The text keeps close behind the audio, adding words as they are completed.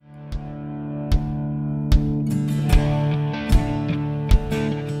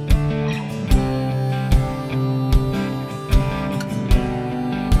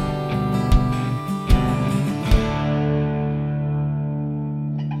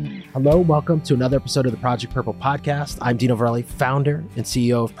Hello, welcome to another episode of the Project Purple podcast. I'm Dino Verrelli, founder and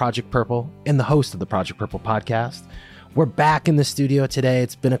CEO of Project Purple and the host of the Project Purple podcast. We're back in the studio today.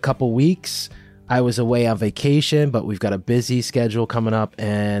 It's been a couple weeks. I was away on vacation, but we've got a busy schedule coming up,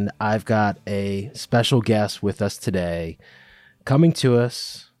 and I've got a special guest with us today. Coming to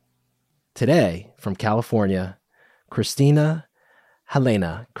us today from California, Christina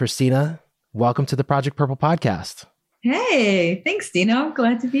Helena. Christina, welcome to the Project Purple podcast. Hey, thanks, Dino. I'm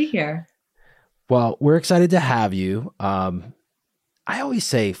glad to be here. Well, we're excited to have you. I always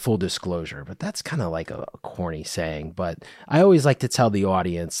say full disclosure, but that's kind of like a corny saying. But I always like to tell the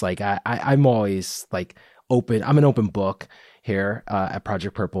audience, like I'm always like open. I'm an open book here at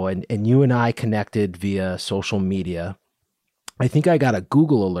Project Purple, and you and I connected via social media. I think I got a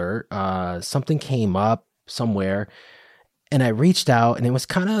Google alert. Something came up somewhere. And I reached out, and it was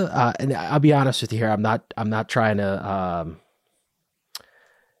kind of, and I'll be honest with you here. I'm not trying to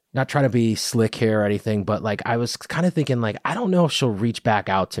be slick here or anything, but like I was kind of thinking, like, I don't know if she'll reach back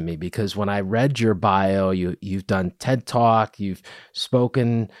out to me, because when I read your bio, you've done TED Talk, you've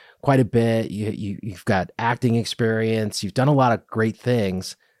spoken quite a bit, you've got acting experience, you've done a lot of great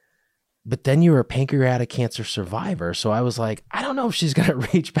things. But then you were a pancreatic cancer survivor. So I was like, I don't know if she's going to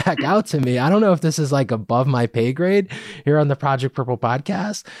reach back out to me. I don't know if this is like above my pay grade here on the Project Purple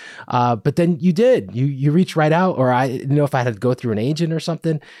podcast. But then you did. You reached right out, or I didn't know if I had to go through an agent or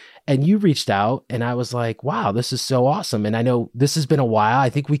something. And you reached out, and I was like, wow, this is so awesome. And I know this has been a while.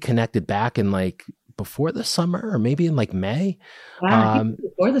 I think we connected back in like before the summer, or maybe in like May. Wow,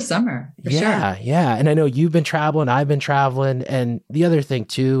 before the summer, for sure. Yeah. And I know you've been traveling, I've been traveling. And the other thing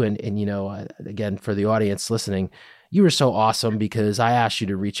too, and you know, again, for the audience listening, you were so awesome because I asked you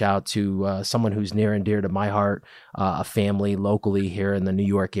to reach out to someone who's near and dear to my heart, a family locally here in the New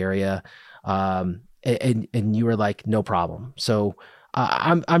York area. And you were like, no problem. So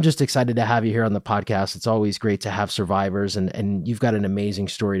I'm just excited to have you here on the podcast. It's always great to have survivors, and you've got an amazing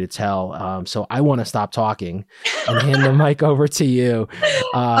story to tell. So I want to stop talking and hand the mic over to you.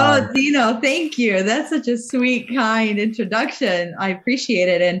 Oh, Dino, thank you. That's such a sweet, kind introduction. I appreciate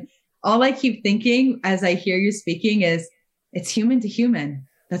it. And all I keep thinking as I hear you speaking is it's human to human.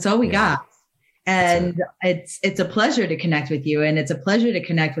 That's all we got. And it's a pleasure to connect with you. And it's a pleasure to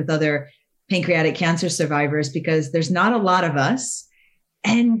connect with other pancreatic cancer survivors, because there's not a lot of us.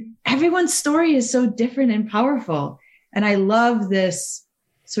 And everyone's story is so different and powerful. And I love this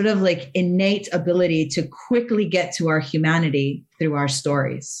sort of like innate ability to quickly get to our humanity through our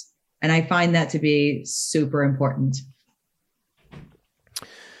stories. And I find that to be super important.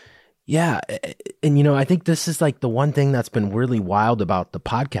 Yeah. And, you know, I think this is like the one thing that's been really wild about the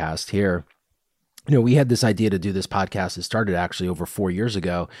podcast here. You know, we had this idea to do this podcast. It started actually over 4 years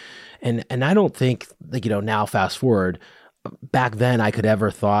ago. And I don't think, like, you know, now fast forward, back then I could ever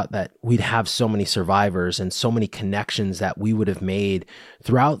thought that we'd have so many survivors and so many connections that we would have made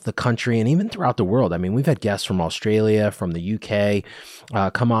throughout the country and even throughout the world. I mean, we've had guests from Australia, from the UK,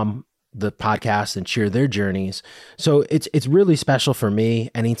 come on the podcast and share their journeys. So it's really special for me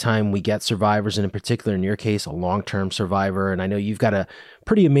anytime we get survivors, and in particular, in your case, a long-term survivor. And I know you've got a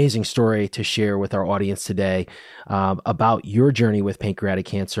pretty amazing story to share with our audience today about your journey with pancreatic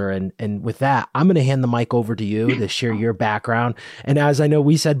cancer. And with that, I'm going to hand the mic over to you to share your background. And as I know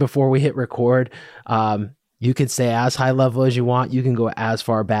we said before we hit record, you can stay as high level as you want. You can go as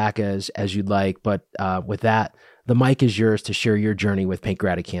far back as you'd like. But with that, the mic is yours to share your journey with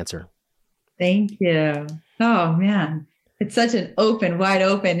pancreatic cancer. Thank you. Oh, man. It's such an wide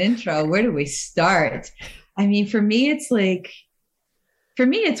open intro. Where do we start? I mean, for me, it's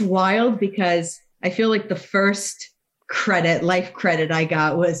wild because I feel like the first life credit I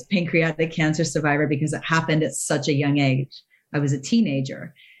got was pancreatic cancer survivor, because it happened at such a young age. I was a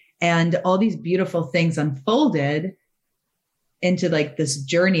teenager, and all these beautiful things unfolded into like this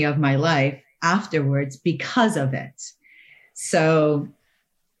journey of my life afterwards because of it. So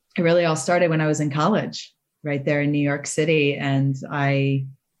it really all started when I was in college, right there in New York City. And I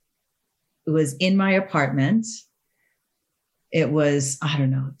was in my apartment. It was, I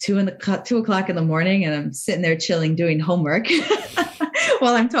don't know, 2:00 in the morning, and I'm sitting there chilling, doing homework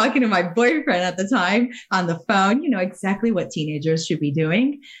while I'm talking to my boyfriend at the time on the phone, you know, exactly what teenagers should be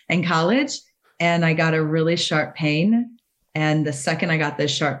doing in college. And I got a really sharp pain. And the second I got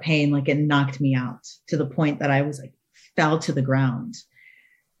this sharp pain, like, it knocked me out to the point that I was like, fell to the ground.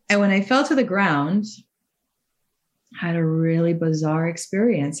 And when I fell to the ground, I had a really bizarre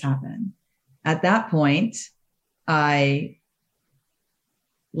experience happen. At that point, I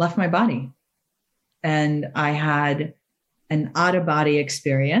left my body, and I had an out-of-body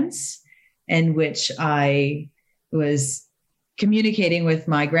experience in which I was communicating with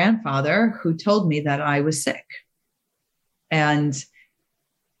my grandfather, who told me that I was sick and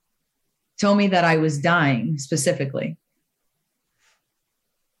told me that I was dying specifically.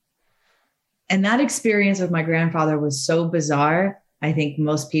 And that experience with my grandfather was so bizarre. I think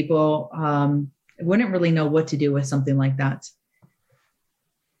most people wouldn't really know what to do with something like that.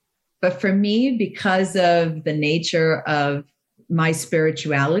 But for me, because of the nature of my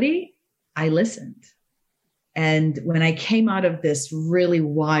spirituality, I listened. And when I came out of this really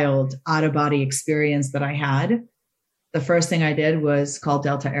wild out-of-body experience that I had, the first thing I did was call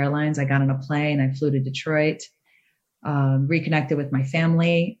Delta Airlines. I got on a plane, I flew to Detroit, reconnected with my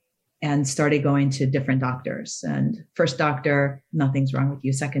family, and started going to different doctors. And first doctor, nothing's wrong with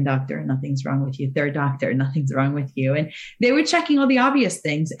you. Second doctor, nothing's wrong with you. Third doctor, nothing's wrong with you. And they were checking all the obvious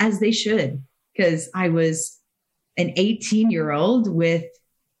things, as they should, because I was an 18-year-old with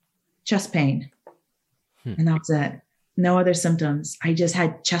chest pain. And that was it. No other symptoms. I just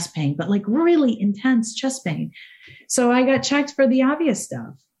had chest pain, but like really intense chest pain. So I got checked for the obvious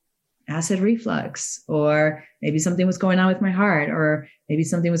stuff. Acid reflux, or maybe something was going on with my heart, or maybe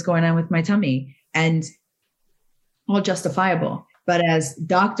something was going on with my tummy, and all justifiable. But as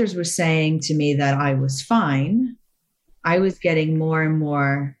doctors were saying to me that I was fine, I was getting more and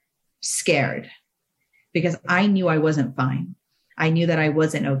more scared because I knew I wasn't fine. I knew that I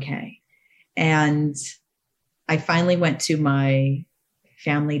wasn't okay. And I finally went to my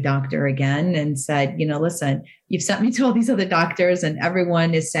family doctor again and said, listen, you've sent me to all these other doctors and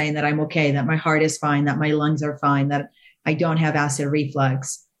everyone is saying that I'm okay, that my heart is fine, that my lungs are fine, that I don't have acid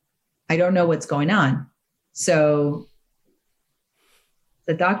reflux. I don't know what's going on. So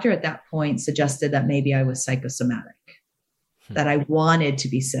the doctor at that point suggested that maybe I was psychosomatic, that I wanted to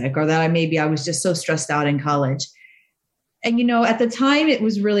be sick, or that I was just so stressed out in college. And, at the time, it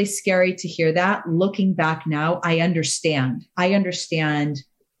was really scary to hear that. Looking back now, I understand. I understand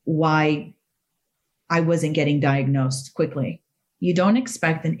why I wasn't getting diagnosed quickly. You don't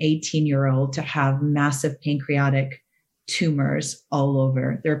expect an 18-year-old to have massive pancreatic tumors all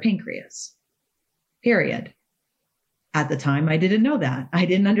over their pancreas, period. At the time, I didn't know that. I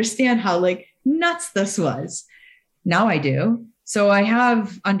didn't understand how nuts this was. Now I do. So I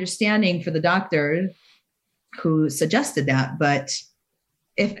have understanding for the doctor who suggested that. But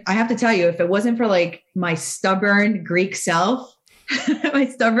if I have to tell you, if it wasn't for my stubborn Greek self, my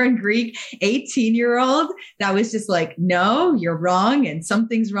stubborn Greek 18-year-old, that was just no, you're wrong and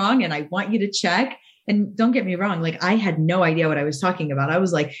something's wrong. And I want you to check. And don't get me wrong. I had no idea what I was talking about. I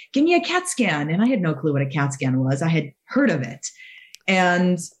was like, give me a CAT scan. And I had no clue what a CAT scan was. I had heard of it.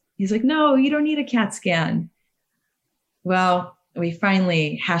 And he's like, no, you don't need a CAT scan. Well, we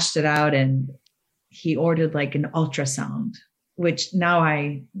finally hashed it out and he ordered an ultrasound, which now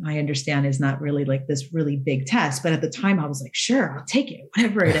I understand is not really this really big test. But at the time I was like, sure, I'll take it,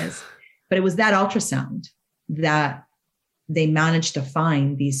 whatever it is. But it was that ultrasound that they managed to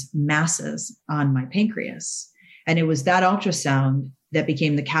find these masses on my pancreas. And it was that ultrasound that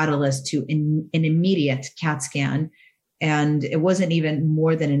became the catalyst to an immediate CAT scan. And it wasn't even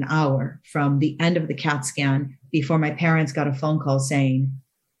more than an hour from the end of the CAT scan before my parents got a phone call saying,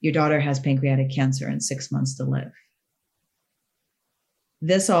 your daughter has pancreatic cancer and 6 months to live.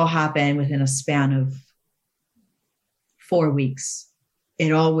 This all happened within a span of 4 weeks.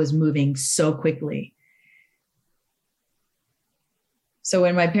 It all was moving so quickly. So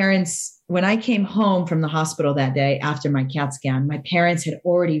when I came home from the hospital that day after my CAT scan, my parents had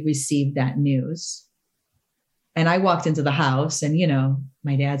already received that news. And I walked into the house and,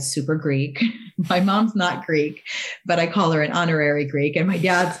 my dad's super Greek. My mom's not Greek, but I call her an honorary Greek. And my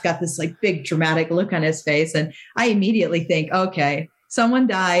dad's got this big dramatic look on his face. And I immediately think, okay, someone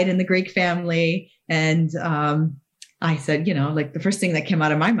died in the Greek family. And I said, the first thing that came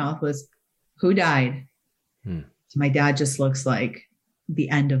out of my mouth was, who died? So my dad just looks like the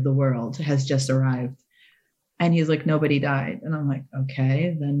end of the world has just arrived. And he's like, nobody died. And I'm like,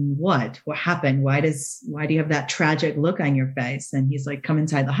 okay, then what? What happened? Why do you have that tragic look on your face? And he's like, come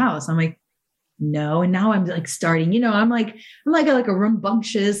inside the house. I'm like, no. And now I'm starting, I'm like a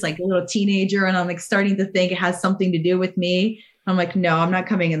rambunctious, a little teenager. And I'm starting to think it has something to do with me. I'm like, no, I'm not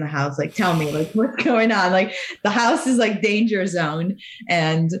coming in the house. Tell me what's going on? The house is danger zone.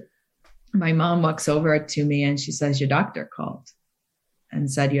 And my mom walks over to me and she says, your doctor called and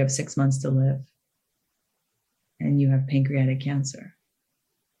said, you have 6 months to live. And you have pancreatic cancer.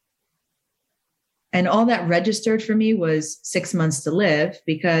 And all that registered for me was 6 months to live,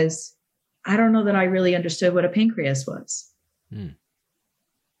 because I don't know that I really understood what a pancreas was.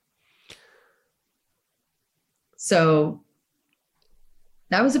 So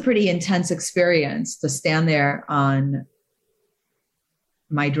that was a pretty intense experience to stand there on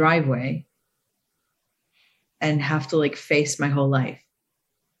my driveway and have to like face my whole life,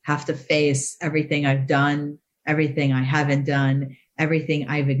 have to face everything I've done, everything I haven't done, everything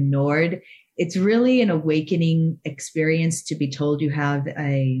I've ignored. It's really an awakening experience to be told you have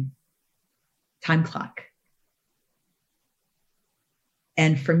a time clock.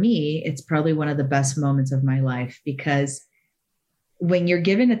 And for me, it's probably one of the best moments of my life, because when you're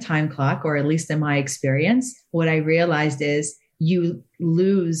given a time clock, or at least in my experience, what I realized is you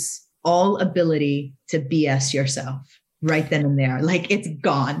lose all ability to BS yourself right then and there. Like it's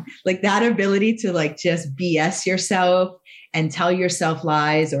gone. Like that ability to like just BS yourself and tell yourself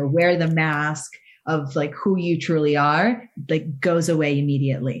lies or wear the mask of like who you truly are, like goes away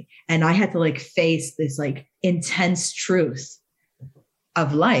immediately. And I had to like face this like intense truth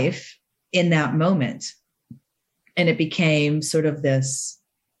of life in that moment. And it became sort of this,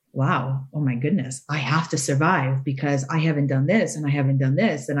 wow, oh my goodness, I have to survive because I haven't done this and I haven't done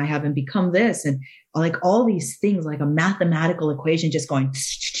this and I haven't become this. And like all these things, like a mathematical equation just going,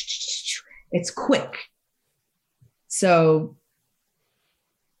 it's quick. So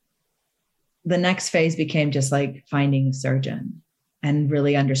the next phase became just like finding a surgeon and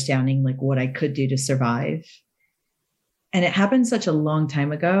really understanding like what I could do to survive. And it happened such a long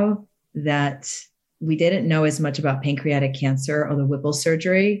time ago that we didn't know as much about pancreatic cancer or the Whipple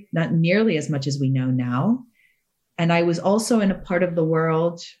surgery, not nearly as much as we know now. And I was also in a part of the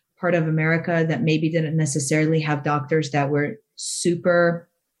world, part of America, that maybe didn't necessarily have doctors that were super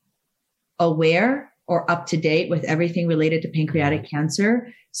aware or up to date with everything related to pancreatic cancer.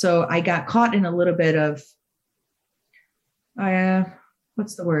 So I got caught in a little bit of,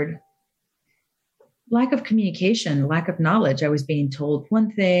 what's the word? Lack of communication, lack of knowledge. I was being told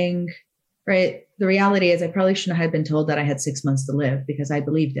one thing, right? The reality is I probably shouldn't have been told that I had 6 months to live because I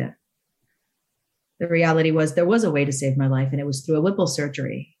believed it. The reality was there was a way to save my life, and it was through a Whipple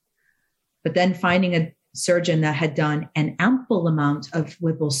surgery. But then finding a surgeon that had done an ample amount of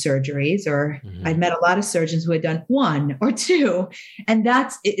Whipple surgeries, or I'd met a lot of surgeons who had done 1 or 2. And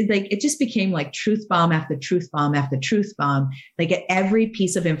that's it, like, it just became like truth bomb after truth bomb after truth bomb. Like every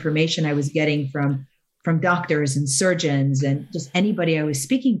piece of information I was getting from doctors and surgeons and just anybody I was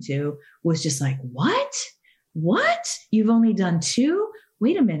speaking to was just like, what? You've only done 2?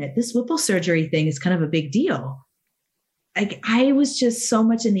 Wait a minute. This Whipple surgery thing is kind of a big deal. Like I was just so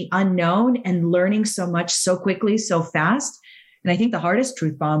much in the unknown and learning so much so quickly, so fast. And I think the hardest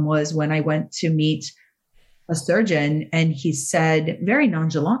truth bomb was when I went to meet a surgeon and he said very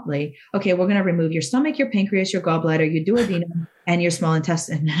nonchalantly, okay, we're going to remove your stomach, your pancreas, your gallbladder, your duodenum, and your small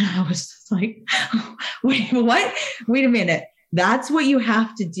intestine. And I was just like, wait, what? Wait a minute. That's what you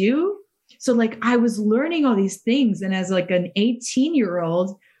have to do? So like I was learning all these things. And as like an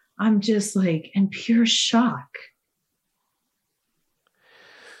 18-year-old, I'm just like in pure shock.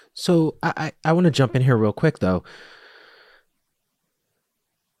 So I want to jump in here real quick though.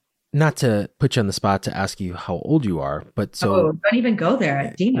 Not to put you on the spot to ask you how old you are, but so don't even go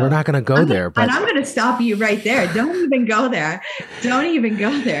there, Dino. We're not going to go there, but and I'm going to stop you right there. Don't even go there. Don't even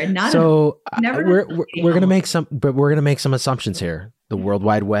go there. Not so. Never. We're going to make some, but we're going to make some assumptions here. The World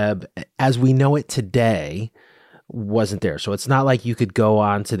Wide Web, as we know it today, wasn't there. So it's not like you could go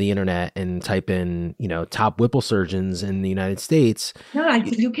onto the internet and type in, top Whipple surgeons in the United States. No,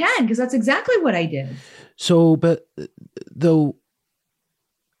 you can, because that's exactly what I did. So, but though.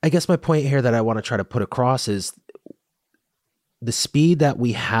 I guess my point here that I want to try to put across is the speed that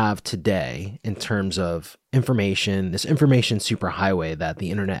we have today in terms of information, this information superhighway that the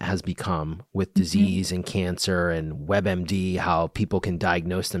internet has become with disease and cancer and WebMD, how people can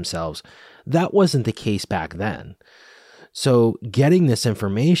diagnose themselves. That wasn't the case back then. So getting this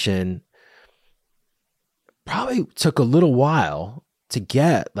information probably took a little while to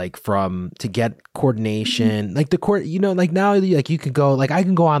get coordination, like the court, like now, like you can go, like I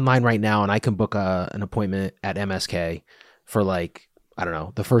can go online right now and I can book an appointment at MSK for like, I don't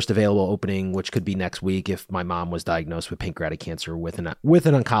know, the first available opening, which could be next week if my mom was diagnosed with pancreatic cancer with an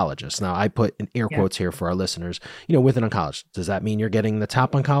oncologist. Now I put in air quotes here for our listeners, with an oncologist. Does that mean you're getting the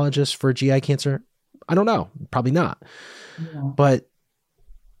top oncologist for GI cancer? I don't know. Probably not. Yeah. But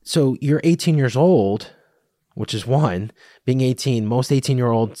so you're 18 years old, which is one, being 18, most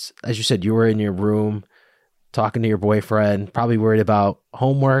 18-year-olds, as you said, you were in your room talking to your boyfriend, probably worried about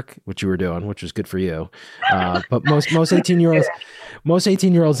homework, which you were doing, which was good for you. But most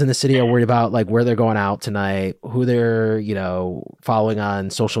 18-year-olds in the city are worried about like where they're going out tonight, who they're, following on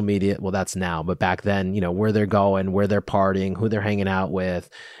social media. Well, that's now, but back then, where they're going, where they're partying, who they're hanging out with,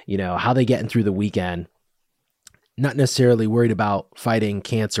 how they getting through the weekend. Not necessarily worried about fighting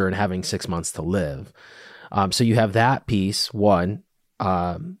cancer and having 6 months to live. So you have that piece, one.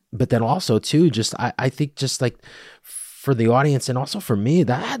 But then also too, just, I think just like for the audience and also for me,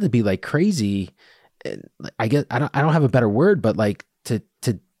 that had to be like crazy. I guess I don't have a better word, but like to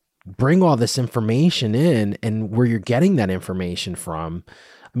bring all this information in and where you're getting that information from.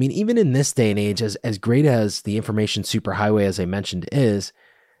 I mean, even in this day and age, as great as the information superhighway, as I mentioned, is,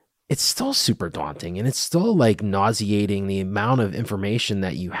 it's still super daunting and it's still like nauseating the amount of information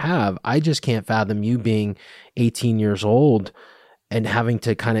that you have. I just can't fathom you being 18 years old and having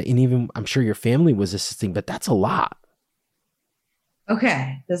to kind of, and even I'm sure your family was assisting, but that's a lot.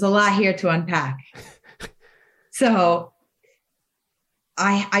 Okay. There's a lot here to unpack. So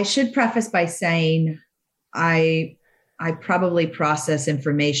I should preface by saying I probably process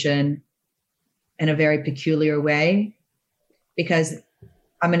information in a very peculiar way, because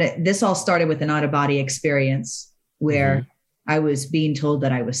this all started with an out-of-body experience where I was being told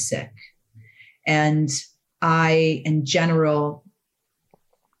that I was sick. And I, in general,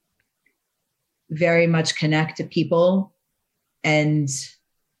 very much connect to people and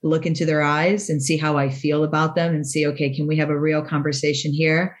look into their eyes and see how I feel about them and see, okay, can we have a real conversation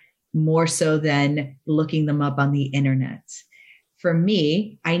here? More so than looking them up on the internet. For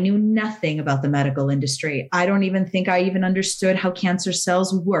me, I knew nothing about the medical industry. I don't even think I even understood how cancer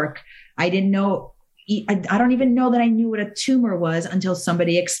cells work. I didn't know, I don't even know that I knew what a tumor was until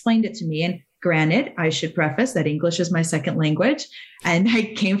somebody explained it to me. And granted, I should preface that English is my second language and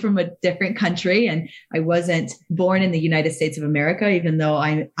I came from a different country and I wasn't born in the United States of America, even though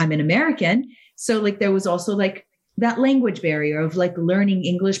I'm an American. So like there was also like that language barrier of like learning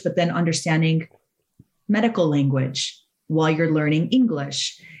English, but then understanding medical language while you're learning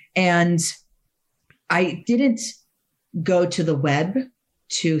English. And I didn't go to the web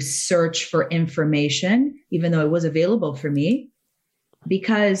to search for information, even though it was available for me,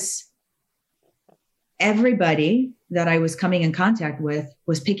 because everybody that I was coming in contact with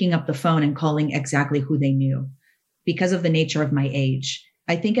was picking up the phone and calling exactly who they knew because of the nature of my age.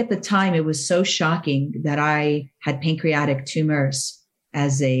 I think at the time it was so shocking that I had pancreatic tumors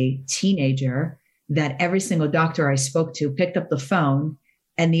as a teenager that every single doctor I spoke to picked up the phone,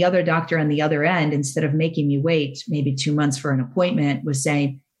 and the other doctor on the other end, instead of making me wait maybe 2 months for an appointment, was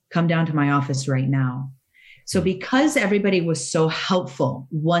saying, come down to my office right now. So because everybody was so helpful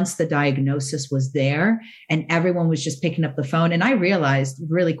once the diagnosis was there and everyone was just picking up the phone, and I realized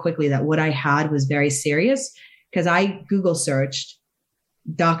really quickly that what I had was very serious, because I Google searched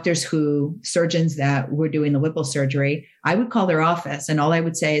doctors surgeons that were doing the Whipple surgery. I would call their office and all I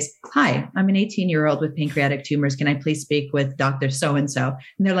would say is, hi, I'm an 18-year-old with pancreatic tumors. Can I please speak with Dr. So-and-so?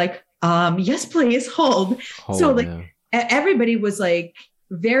 And they're like, yes, please hold. So like everybody was like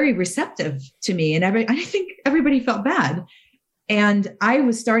very receptive to me. And I think everybody felt bad. And I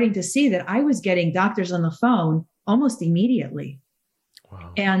was starting to see that I was getting doctors on the phone almost immediately.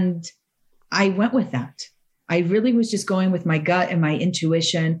 Wow. And I went with that. I really was just going with my gut and my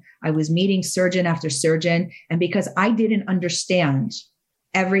intuition. I was meeting surgeon after surgeon. And because I didn't understand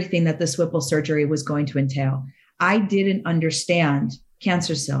everything that this Whipple surgery was going to entail, I didn't understand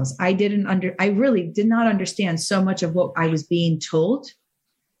cancer cells. I really did not understand so much of what I was being told.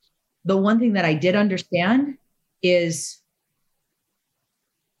 The one thing that I did understand is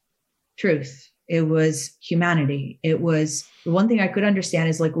truth. It was humanity. It was the one thing I could understand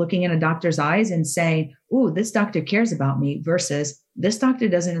is like looking in a doctor's eyes and saying, ooh, this doctor cares about me, versus this doctor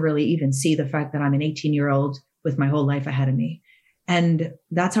doesn't really even see the fact that I'm an 18-year-old with my whole life ahead of me. And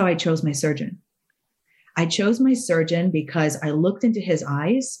that's how I chose my surgeon. I chose my surgeon because I looked into his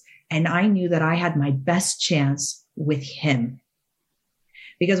eyes and I knew that I had my best chance with him.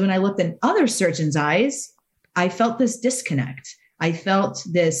 Because when I looked in other surgeons' eyes, I felt this disconnect. I felt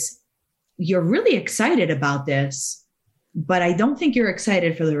this, you're really excited about this, but I don't think you're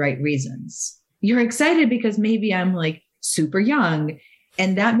excited for the right reasons. You're excited because maybe I'm like super young,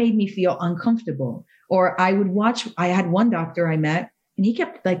 and that made me feel uncomfortable. Or I had one doctor I met and he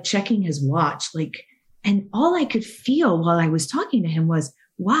kept like checking his watch, and all I could feel while I was talking to him was,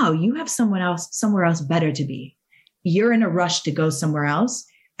 wow, you have somewhere else better to be. You're in a rush to go somewhere else.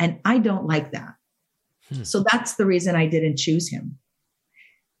 And I don't like that. So that's the reason I didn't choose him.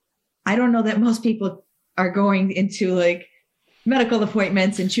 I don't know that most people are going into like medical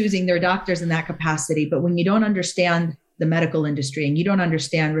appointments and choosing their doctors in that capacity. But when you don't understand the medical industry and you don't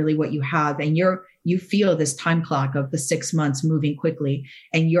understand really what you have, and you feel this time clock of the 6 months moving quickly,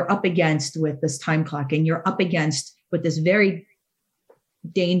 and you're up against with this time clock, and you're up against with this very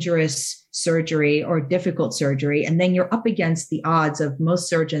dangerous surgery or difficult surgery, and then you're up against the odds of most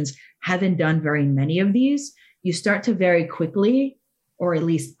surgeons haven't done very many of these, you start to very quickly, or at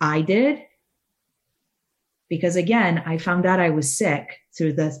least I did, because again, I found out I was sick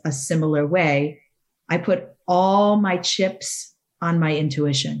through a similar way. I put all my chips on my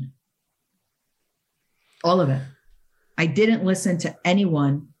intuition, all of it. I didn't listen to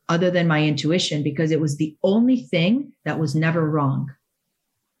anyone other than my intuition because it was the only thing that was never wrong.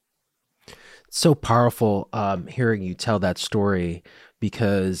 So powerful hearing you tell that story,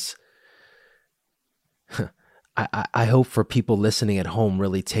 because I hope for people listening at home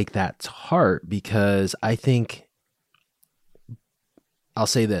really take that to heart, because I think, I'll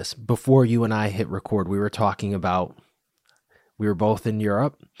say this, before you and I hit record, we were talking about, we were both in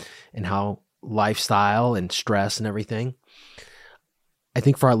Europe and how lifestyle and stress and everything. I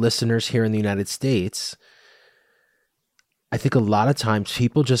think for our listeners here in the United States, I think a lot of times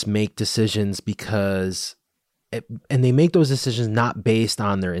people just make decisions because, and they make those decisions not based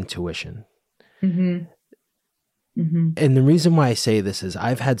on their intuition. Mm-hmm. Mm-hmm. And the reason why I say this is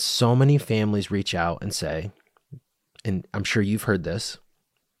I've had so many families reach out and say, and I'm sure you've heard this,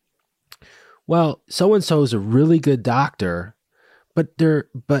 well, so-and-so is a really good doctor, but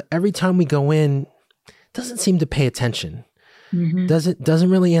every time we go in, doesn't seem to pay attention. Mm-hmm. Doesn't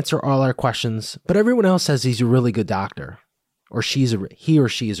really answer all our questions, but everyone else says he's a really good doctor, or he or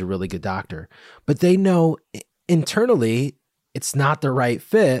she is a really good doctor. But they know internally it's not the right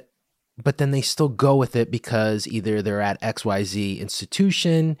fit, but then they still go with it because either they're at XYZ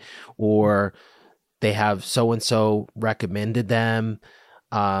institution or they have so-and-so recommended them.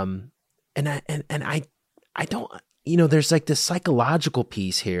 And I don't, there's like this psychological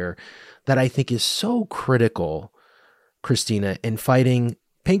piece here that I think is so critical, Christina, in fighting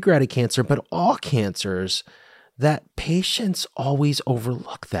pancreatic cancer, but all cancers, that patients always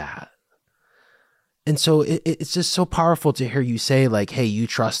overlook that. And so it's just so powerful to hear you say, like, hey, you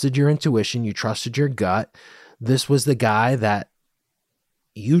trusted your intuition, you trusted your gut. This was the guy that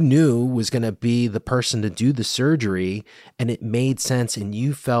you knew was going to be the person to do the surgery, and it made sense, and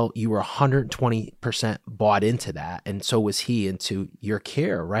you felt you were 120% bought into that, and so was he into your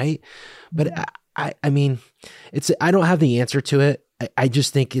care, right? But I mean, I don't have the answer to it. I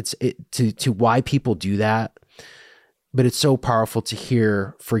just think it's to why people do that, but it's so powerful to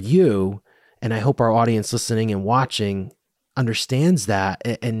hear for you. And I hope our audience listening and watching understands that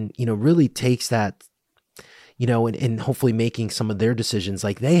and really takes that, and hopefully making some of their decisions.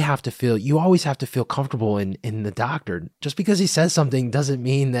 Like you always have to feel comfortable in the doctor. Just because he says something doesn't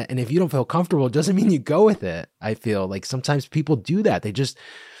mean that, and if you don't feel comfortable, it doesn't mean you go with it. I feel like sometimes people do that. They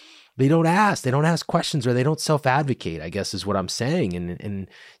don't ask questions, or they don't self-advocate, I guess is what I'm saying. And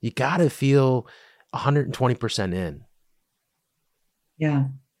you got to feel 120% in. Yeah.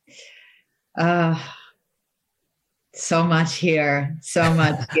 So much here.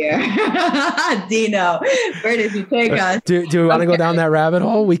 Dino, where did you take us? Do we want to go down that rabbit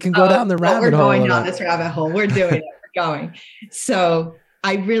hole? We can go down the rabbit hole. We're going down this rabbit hole. We're doing it. We're going. So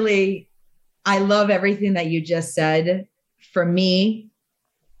I love everything that you just said. For me,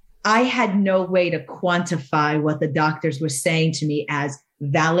 I had no way to quantify what the doctors were saying to me as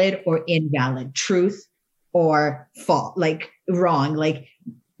valid or invalid, truth or fault, like wrong, like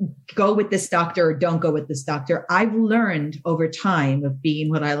go with this doctor or don't go with this doctor. I've learned over time of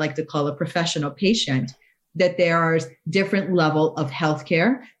being what I like to call a professional patient, that there are different level of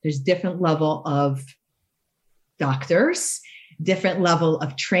healthcare. There's different level of doctors, different level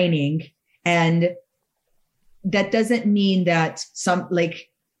of training. And that doesn't mean that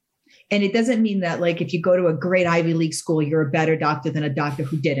and it doesn't mean that if you go to a great Ivy League school, you're a better doctor than a doctor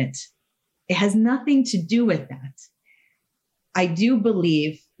who didn't. It has nothing to do with that. I do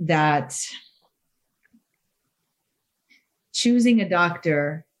believe that choosing a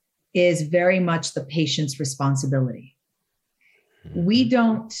doctor is very much the patient's responsibility. We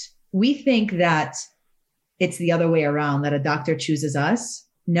think that it's the other way around, that a doctor chooses us.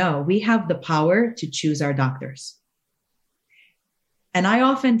 No, we have the power to choose our doctors. And I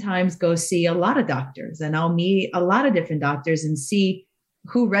oftentimes go see a lot of doctors, and I'll meet a lot of different doctors and see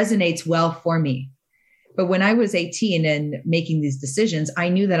who resonates well for me. But when I was 18 and making these decisions, I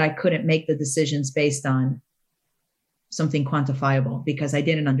knew that I couldn't make the decisions based on something quantifiable because I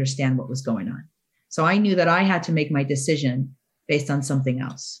didn't understand what was going on. So I knew that I had to make my decision based on something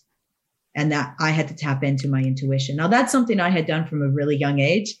else, and that I had to tap into my intuition. Now, that's something I had done from a really young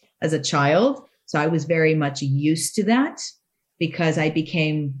age as a child. So I was very much used to that because I've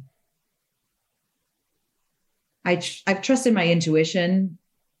trusted my intuition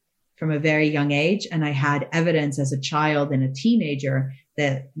from a very young age. And I had evidence as a child and a teenager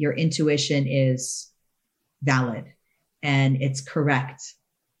that your intuition is valid and it's correct.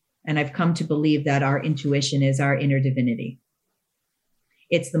 And I've come to believe that our intuition is our inner divinity.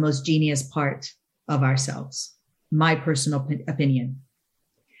 It's the most genius part of ourselves, my personal opinion.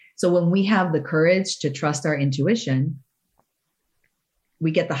 So when we have the courage to trust our intuition, we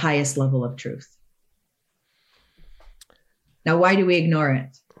get the highest level of truth. Now, why do we ignore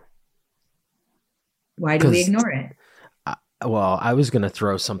it? Why do we ignore it? Well, I was going to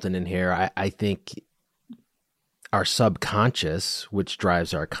throw something in here. I think our subconscious, which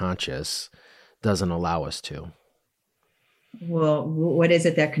drives our conscious, doesn't allow us to. Well, what is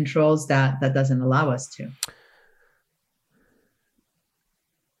it that controls that doesn't allow us to?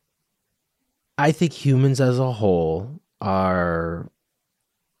 I think humans as a whole are,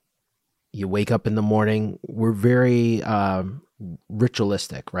 you wake up in the morning, we're very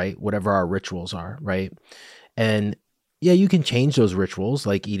ritualistic, right? Whatever our rituals are, right? And yeah, you can change those rituals,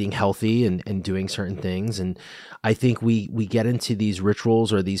 like eating healthy and doing certain things. And I think we get into these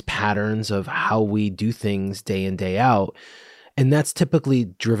rituals or these patterns of how we do things day in, day out. And that's typically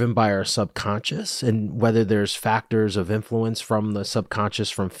driven by our subconscious, and whether there's factors of influence from the subconscious,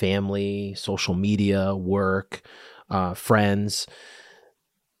 from family, social media, work, friends,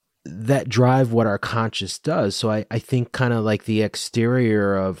 that drive what our conscious does. So I think kind of like the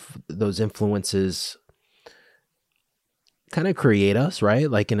exterior of those influences kind of create us, right?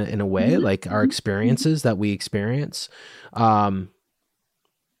 Like in a way, like our experiences that we experience. I'm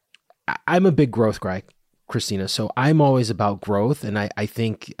a big growth guy, Christina. So I'm always about growth. And I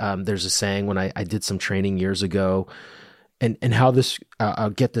think there's a saying when I did some training years ago, and how this, I'll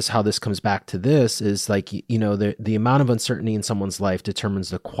get this, how this comes back to this is like, the amount of uncertainty in someone's life determines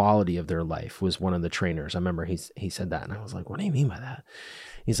the quality of their life, was one of the trainers. I remember he said that. And I was like, what do you mean by that?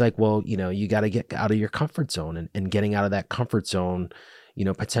 He's like, well, you got to get out of your comfort zone, and getting out of that comfort zone,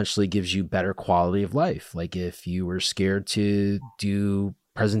 potentially gives you better quality of life. Like if you were scared to do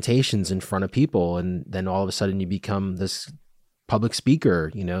presentations in front of people, and then all of a sudden you become this public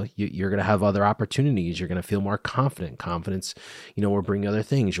speaker, you're going to have other opportunities. You're going to feel more confident. Confidence, will bring other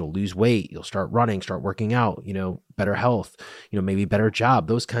things. You'll lose weight. You'll start running, start working out, better health, maybe better job,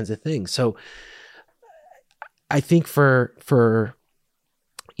 those kinds of things. So I think for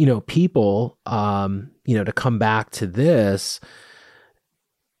people, to come back to this,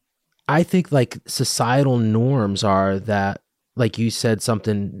 I think like societal norms are that, like you said,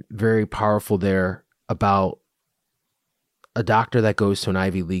 something very powerful there about a doctor that goes to an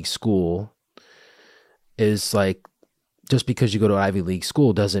Ivy League school is like, just because you go to an Ivy League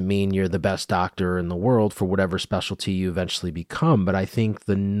school doesn't mean you're the best doctor in the world for whatever specialty you eventually become. But I think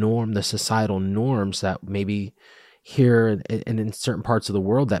the societal norms that maybe here and in certain parts of the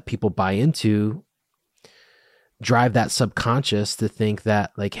world that people buy into drive that subconscious to think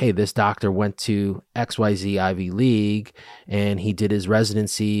that like, hey, this doctor went to XYZ Ivy League and he did his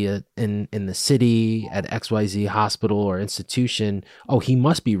residency in the city at XYZ hospital or institution. Oh, he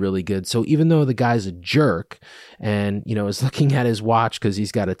must be really good. So even though the guy's a jerk and, is looking at his watch because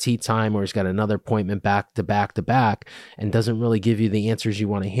he's got a tea time or he's got another appointment back to back to back and doesn't really give you the answers you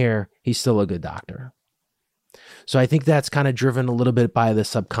want to hear, he's still a good doctor. So I think that's kind of driven a little bit by the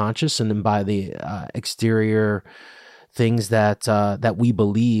subconscious and then by the exterior things that we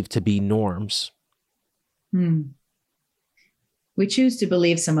believe to be norms. We choose to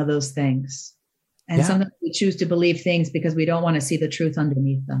believe some of those things. And sometimes we choose to believe things because we don't want to see the truth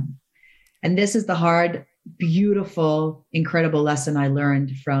underneath them. And this is the hard, beautiful, incredible lesson I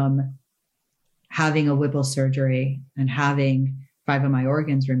learned from having a Whipple surgery and having 5 of my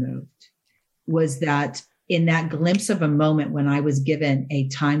organs removed, was that in that glimpse of a moment when I was given a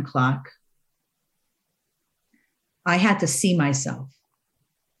time clock, I had to see myself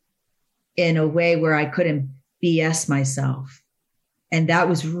in a way where I couldn't BS myself. And that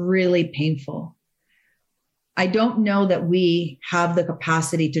was really painful. I don't know that we have the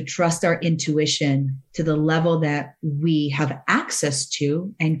capacity to trust our intuition to the level that we have access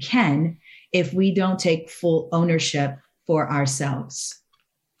to and can if we don't take full ownership for ourselves.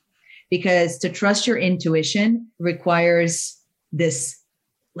 Because to trust your intuition requires this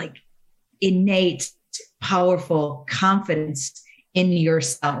like innate, powerful confidence in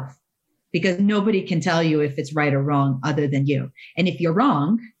yourself, because nobody can tell you if it's right or wrong other than you. And if you're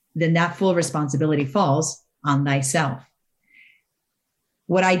wrong, then that full responsibility falls on thyself.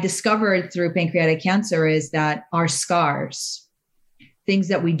 What I discovered through pancreatic cancer is that our scars, things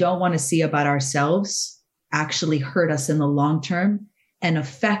that we don't want to see about ourselves, actually hurt us in the long term and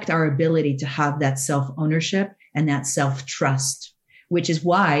affect our ability to have that self-ownership and that self-trust, which is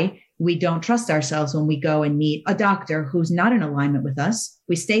why we don't trust ourselves when we go and meet a doctor who's not in alignment with us.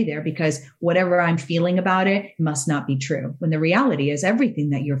 We stay there because whatever I'm feeling about it must not be true, when the reality is everything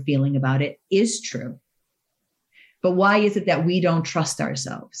that you're feeling about it is true. But why is it that we don't trust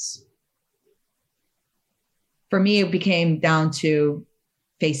ourselves? for me, it became down to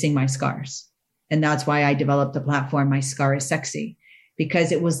facing my scars. And that's why I developed the platform, My Scar is Sexy,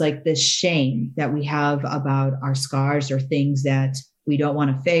 because it was like this shame that we have about our scars or things that we don't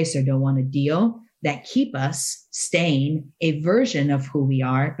want to face or don't want to deal that keep us staying a version of who we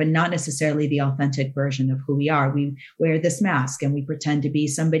are, but not necessarily the authentic version of who we are. We wear this mask and we pretend to be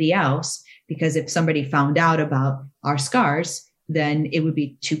somebody else because if somebody found out about our scars, then it would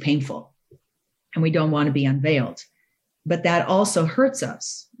be too painful and we don't want to be unveiled. But that also hurts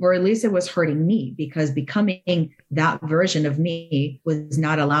us, or at least it was hurting me, because becoming that version of me was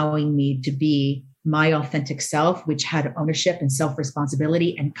not allowing me to be my authentic self, which had ownership and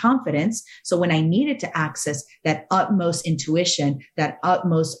self-responsibility and confidence. So when I needed to access that utmost intuition, that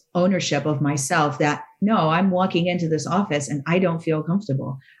utmost ownership of myself, that no, I'm walking into this office and I don't feel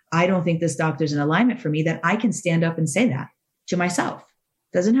comfortable. I don't think this doctor's in alignment for me, that I can stand up and say that to myself.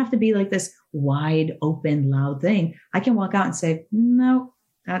 Doesn't have to be like this wide open, loud thing. I can walk out and say, no,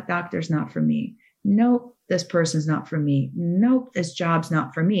 that doctor's not for me. Nope, this person's not for me. Nope, this job's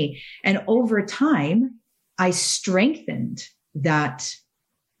not for me. And over time, I strengthened that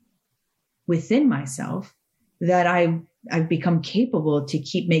within myself, that I've become capable to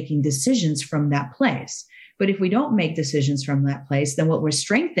keep making decisions from that place. But if we don't make decisions from that place, then what we're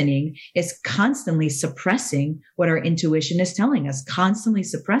strengthening is constantly suppressing what our intuition is telling us, constantly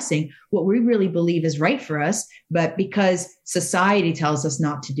suppressing what we really believe is right for us. But because society tells us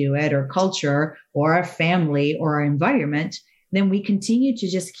not to do it, or culture, or our family, or our environment, then we continue to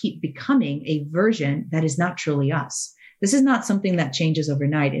just keep becoming a version that is not truly us. This is not something that changes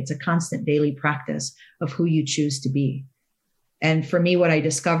overnight. It's a constant daily practice of who you choose to be. And for me, what I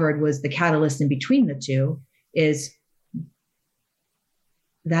discovered was the catalyst in between the two is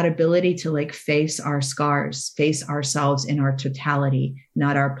that ability to like face our scars, face ourselves in our totality,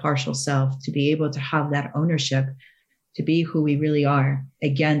 not our partial self, to be able to have that ownership, to be who we really are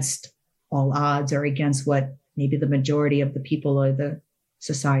against all odds or against what maybe the majority of the people or the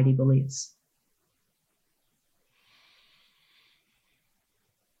society believes.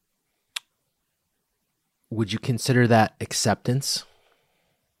 Would you consider that acceptance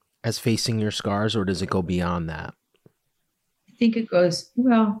as facing your scars, or does it go beyond that? I think it goes,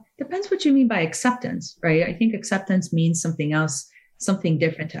 well, depends what you mean by acceptance, right? I think acceptance means something else, something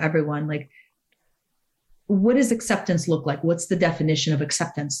different to everyone. Like, what does acceptance look like? What's the definition of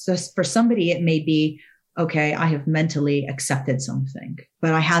acceptance? So for somebody, it may be, okay, I have mentally accepted something,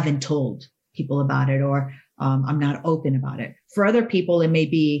 but I haven't told people about it, or I'm not open about it. For other people, it may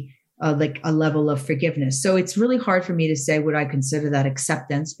be like a level of forgiveness. So it's really hard for me to say, would I consider that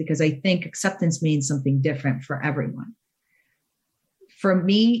acceptance? Because I think acceptance means something different for everyone. For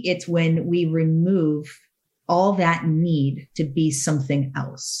me, it's when we remove all that need to be something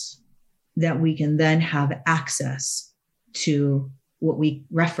else, that we can then have access to what we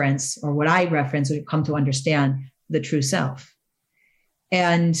reference, or what I reference, or come to understand, the true self.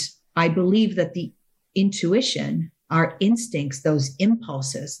 And I believe that the intuition, our instincts, those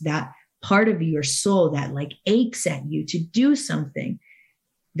impulses, that part of your soul that like aches at you to do something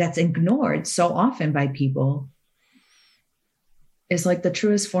that's ignored so often by people, is like the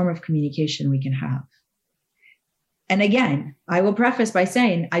truest form of communication we can have. And again, I will preface by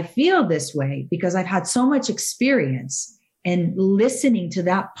saying I feel this way because I've had so much experience in listening to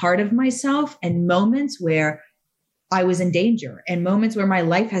that part of myself, and moments where I was in danger, and moments where my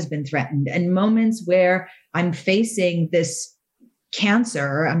life has been threatened, and moments where I'm facing this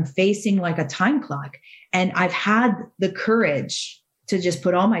cancer, I'm facing like a time clock. And I've had the courage to just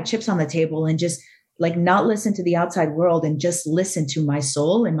put all my chips on the table and just like not listen to the outside world and just listen to my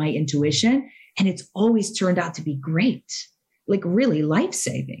soul and my intuition. And it's always turned out to be great, like really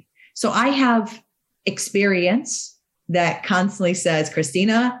life-saving. So I have experience that constantly says,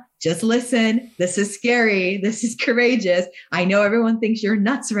 Christina, just listen. This is scary. This is courageous. I know everyone thinks you're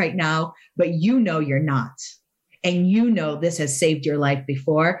nuts right now, but you know you're not. And you know this has saved your life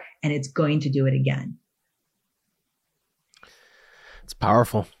before, and it's going to do it again. It's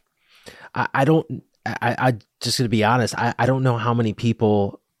powerful. I just going to be honest, I don't know how many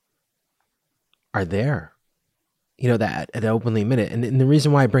people are there, you know, that openly admit it. And the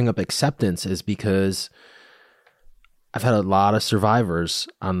reason why I bring up acceptance is because I've had a lot of survivors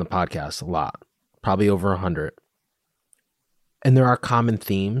on the podcast, a lot, probably over 100. And there are common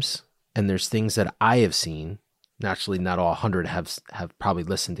themes, and there's things that I have seen. Naturally, not all 100 have probably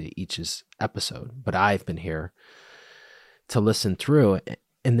listened to each's episode, but I've been here to listen through.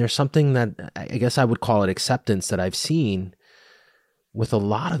 And there's something that I guess I would call it acceptance that I've seen with a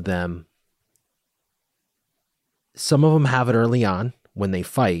lot of them. Some of them have it early on when they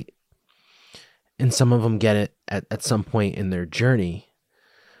fight, and some of them get it at some point in their journey.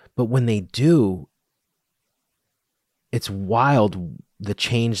 But when they do, it's wild, the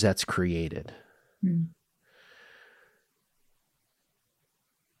change that's created. Mm.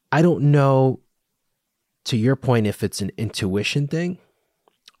 I don't know, to your point, if it's an intuition thing.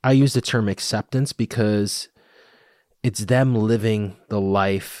 I use the term acceptance because it's them living the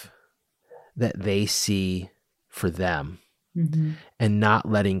life that they see for them, mm-hmm. and not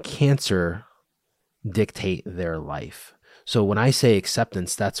letting cancer dictate their life. So when I say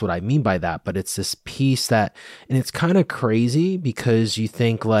acceptance, that's what I mean by that. But it's this piece that, and it's kind of crazy because you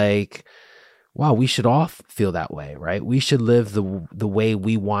think like, wow, we should all feel that way, right? We should live the way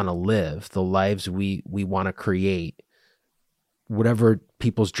we want to live, the lives we want to create, whatever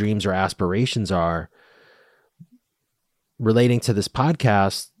people's dreams or aspirations are. Relating to this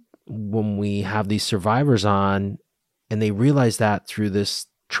podcast, when we have these survivors on and they realize that through this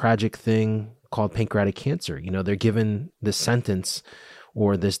tragic thing called pancreatic cancer, you know, they're given this sentence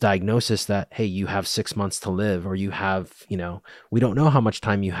or this diagnosis that, hey, you have 6 months to live, or you have, you know, we don't know how much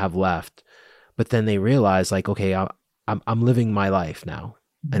time you have left. But then they realize like, okay, I'm living my life now,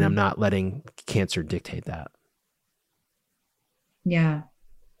 mm-hmm. and I'm not letting cancer dictate that. Yeah.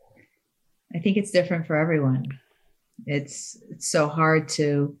 I think it's different for everyone. It's so hard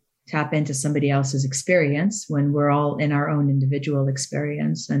to tap into somebody else's experience when we're all in our own individual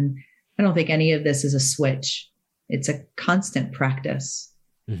experience. And I don't think any of this is a switch. It's a constant practice,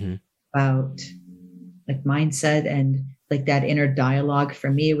 mm-hmm. about like mindset and like that inner dialogue.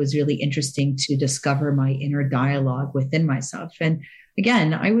 For me, it was really interesting to discover my inner dialogue within myself. And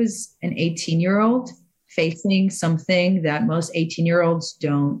again, I was an 18-year-old facing something that most 18-year-olds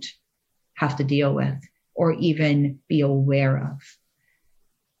don't have to deal with or even be aware of,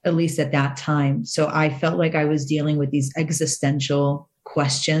 at least at that time. So I felt like I was dealing with these existential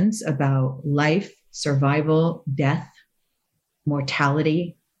questions about life, survival, death,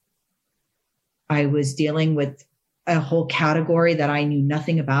 mortality. I was dealing with a whole category that I knew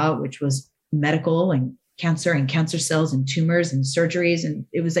nothing about, which was medical and cancer cells and tumors and surgeries. And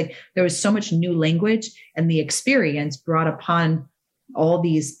it was like, there was so much new language, and the experience brought upon all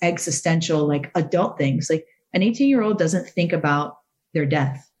these existential, like adult things. Like an 18-year-old doesn't think about their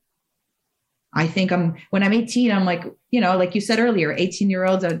death. I think when I'm 18, I'm like, you know, like you said earlier,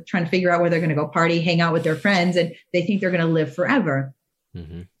 18-year-olds are trying to figure out where they're going to go party, hang out with their friends, and they think they're going to live forever.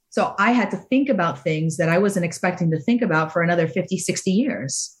 Mm-hmm. So I had to think about things that I wasn't expecting to think about for another 50, 60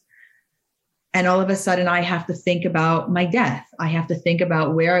 years. And all of a sudden I have to think about my death. I have to think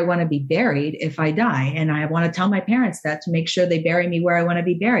about where I want to be buried if I die. And I want to tell my parents that to make sure they bury me where I want to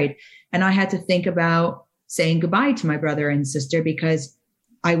be buried. And I had to think about saying goodbye to my brother and sister because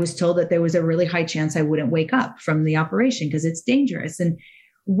I was told that there was a really high chance I wouldn't wake up from the operation because it's dangerous. And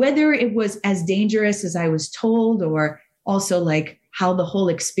whether it was as dangerous as I was told, or also like how the whole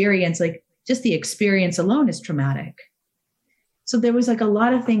experience, like just the experience alone is traumatic. So there was like a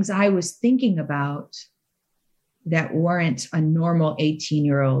lot of things I was thinking about that weren't a normal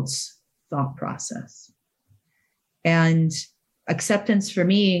 18-year-old's thought process. And acceptance for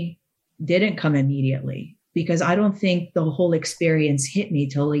me didn't come immediately because I don't think the whole experience hit me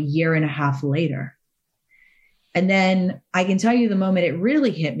till a year and a half later. And then I can tell you the moment it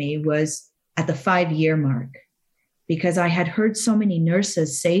really hit me was at the 5-year mark, because I had heard so many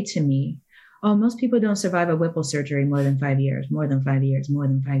nurses say to me, oh, most people don't survive a Whipple surgery more than 5 years, more than 5 years, more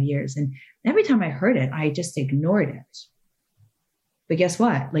than 5 years. And every time I heard it, I just ignored it. But guess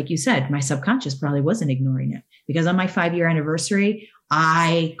what? Like you said, my subconscious probably wasn't ignoring it, because on my 5-year anniversary,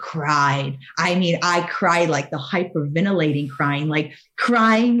 I cried. I mean, I cried like the hyperventilating crying, like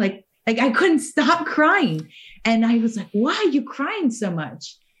I couldn't stop crying. And I was like, why are you crying so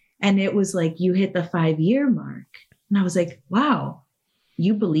much? And it was like, you hit the 5-year mark. And I was like, wow,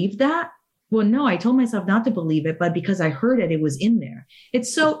 you believe that? Well, no, I told myself not to believe it, but because I heard it, it was in there.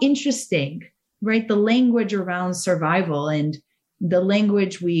 It's so interesting, right? The language around survival and the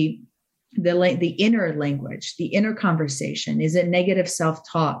language the inner language, the inner conversation. Is it negative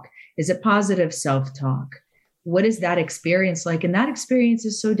self-talk? Is it positive self-talk? What is that experience like? And that experience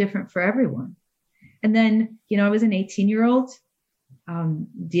is so different for everyone. And then, you know, I was an 18-year-old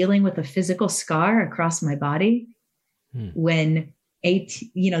dealing with a physical scar across my body when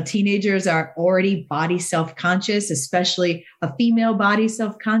teenagers are already body self-conscious, especially a female body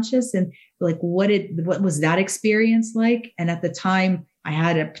self-conscious. And like, what was that experience like? And at the time I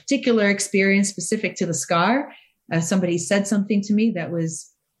had a particular experience specific to the scar. Somebody said something to me that was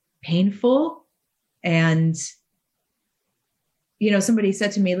painful. And, you know, somebody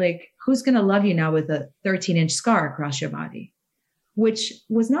said to me, like, who's going to love you now with a 13-inch scar across your body? Which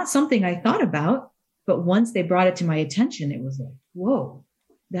was not something I thought about. But once they brought it to my attention, it was like, whoa,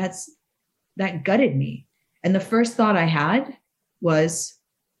 that gutted me. And the first thought I had was,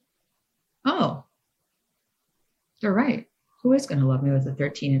 oh, they're right. Who is going to love me with a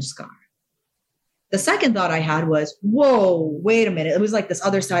 13-inch scar? The second thought I had was, whoa, wait a minute. It was like this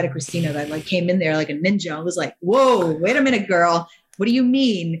other side of Christina that like came in there like a ninja. I was like, whoa, wait a minute, girl. What do you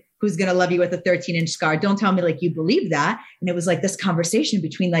mean? Who's going to love you with a 13-inch scar? Don't tell me like you believe that. And it was like this conversation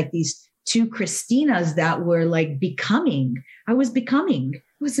between like these two Christinas that were like becoming. I was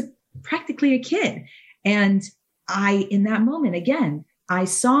practically a kid. And in that moment, again, I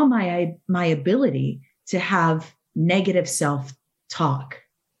saw my ability to have negative self-talk.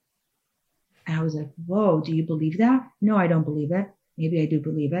 And I was like, whoa, do you believe that? No, I don't believe it. Maybe I do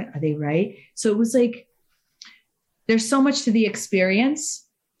believe it. Are they right? So it was like, there's so much to the experience.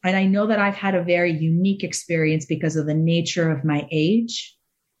 And I know that I've had a very unique experience because of the nature of my age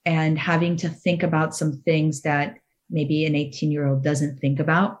and having to think about some things that maybe an 18-year-old doesn't think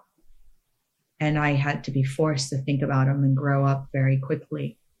about. And I had to be forced to think about them and grow up very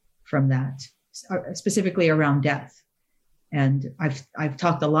quickly from that, specifically around death. And I've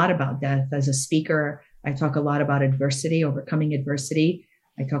talked a lot about death as a speaker. I talk a lot about adversity, overcoming adversity.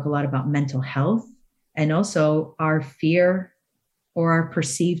 I talk a lot about mental health and also our fear or our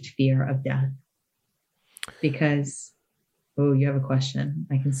perceived fear of death. Because, oh, you have a question.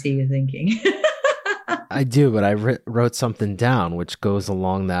 I can see you thinking. I do, but I wrote something down which goes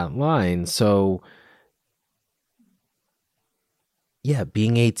along that line. So yeah,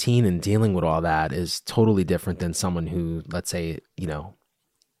 being 18 and dealing with all that is totally different than someone who, let's say,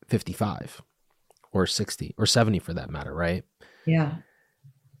 55 or 60 or 70 for that matter, right? Yeah.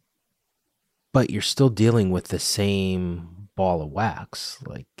 But you're still dealing with the same ball of wax,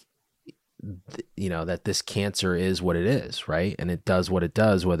 like, that this cancer is what it is, right? And it does what it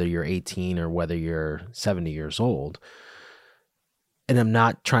does, whether you're 18 or whether you're 70 years old. And I'm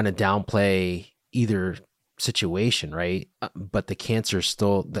not trying to downplay either situation, right? But the cancer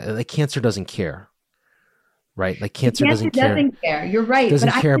doesn't care, right? Like cancer doesn't care. You're right. Doesn't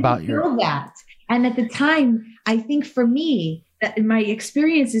but care I about your that. And at the time, I think for me, that my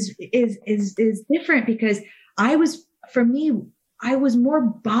experience is different because I was more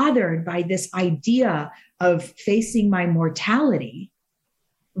bothered by this idea of facing my mortality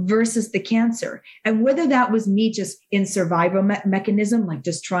versus the cancer. And whether that was me just in survival mechanism, like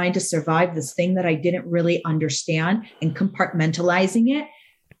just trying to survive this thing that I didn't really understand and compartmentalizing it,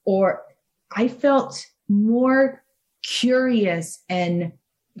 or I felt more curious and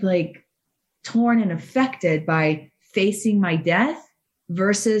like torn and affected by facing my death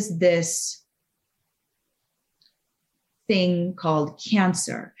versus this thing called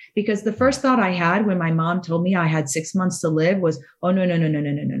cancer. Because the first thought I had when my mom told me I had 6 months to live was, oh,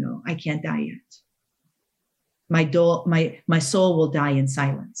 no, I can't die yet. My soul will die in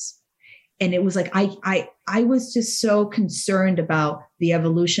silence. And it was like, I was just so concerned about the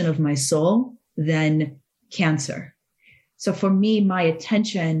evolution of my soul than cancer. So for me, my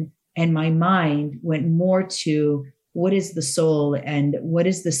attention and my mind went more to what is the soul and what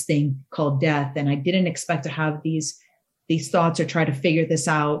is this thing called death? And I didn't expect to have these thoughts or try to figure this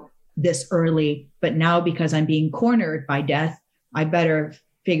out this early. But now because I'm being cornered by death, I better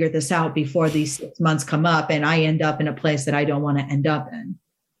figure this out before these 6 months come up and I end up in a place that I don't want to end up in.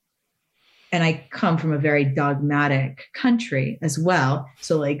 And I come from a very dogmatic country as well.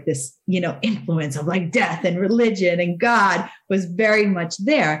 So like this, influence of like death and religion and God was very much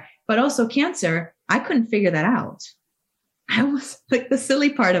there. But also cancer, I couldn't figure that out. I was like, the silly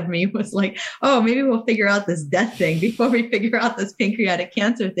part of me was like, oh, maybe we'll figure out this death thing before we figure out this pancreatic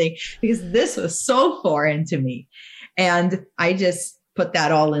cancer thing, because this was so foreign to me. And I just put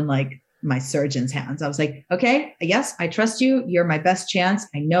that all in like my surgeon's hands. I was like, okay, yes, I trust you. You're my best chance.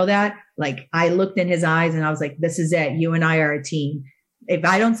 I know that. Like I looked in his eyes and I was like, this is it. You and I are a team. If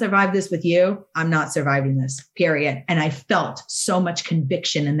I don't survive this with you, I'm not surviving this, period. And I felt so much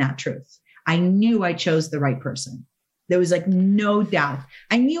conviction in that truth. I knew I chose the right person. There was like no doubt.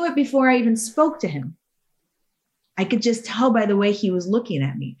 I knew it before I even spoke to him. I could just tell by the way he was looking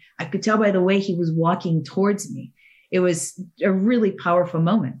at me. I could tell by the way he was walking towards me. It was a really powerful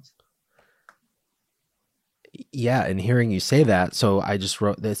moment. Yeah. And hearing you say that, so I just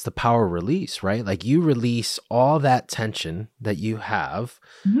wrote, it's the power release, right? Like you release all that tension that you have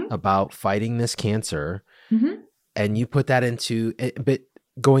about fighting this cancer and you put that into it. But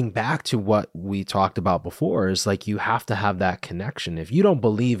going back to what we talked about before is like, you have to have that connection. If you don't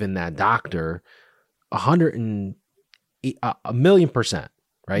believe in that doctor, 1,000,000%,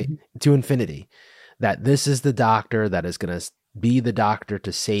 right? To infinity, that this is the doctor that is going to be the doctor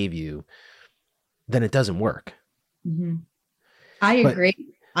to save you, then it doesn't work. Mm-hmm. I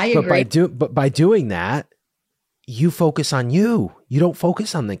agree. But by doing that, you focus on you. You don't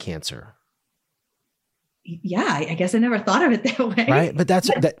focus on the cancer. Yeah, I guess I never thought of it that way. Right. But that's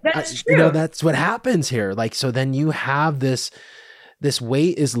true. That's what happens here. Like, so then you have this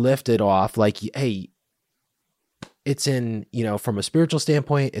weight is lifted off. Like, hey, it's in, from a spiritual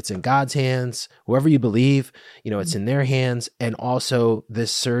standpoint, it's in God's hands, whoever you believe, it's in their hands. And also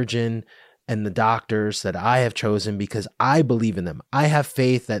this surgeon and the doctors that I have chosen, because I believe in them. I have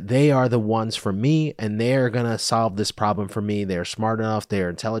faith that they are the ones for me, and they're going to solve this problem for me. They're smart enough. They're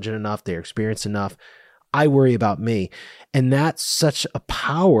intelligent enough. They're experienced enough. I worry about me. And that's such a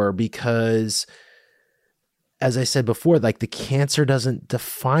power because, as I said before, like the cancer doesn't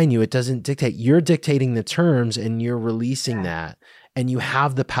define you. It doesn't dictate. You're dictating the terms and you're releasing that. And you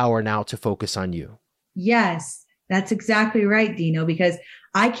have the power now to focus on you. Yes, that's exactly right, Dino, because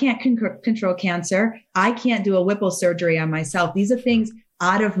I can't control cancer. I can't do a Whipple surgery on myself. These are things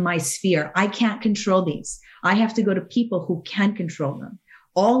out of my sphere. I can't control these. I have to go to people who can control them.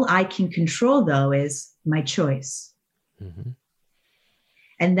 All I can control, though, is my choice. Mm-hmm.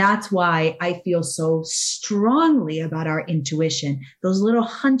 And that's why I feel so strongly about our intuition, those little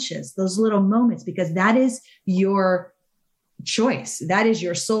hunches, those little moments, because that is your choice. That is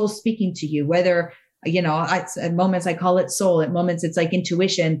your soul speaking to you, whether, at moments I call it soul, at moments it's like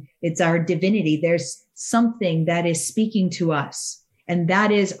intuition, it's our divinity. There's something that is speaking to us, and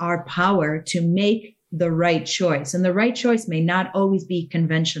that is our power to make the right choice. And the right choice may not always be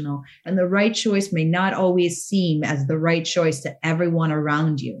conventional. And the right choice may not always seem as the right choice to everyone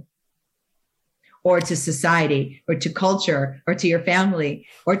around you, or to society, or to culture, or to your family,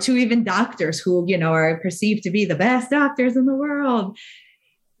 or to even doctors who, are perceived to be the best doctors in the world.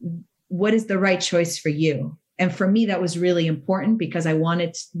 What is the right choice for you? And for me, that was really important because I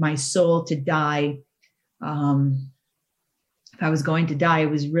wanted my soul to die. If I was going to die, it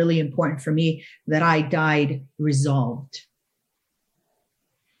was really important for me that I died resolved,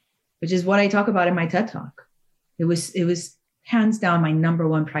 which is what I talk about in my TED Talk. It was hands down my number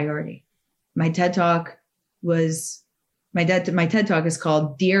one priority. My TED Talk is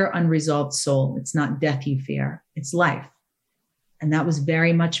called Dear Unresolved Soul. It's not death you fear, it's life. And that was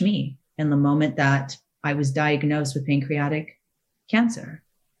very much me in the moment that I was diagnosed with pancreatic cancer.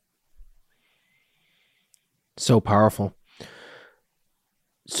 So powerful.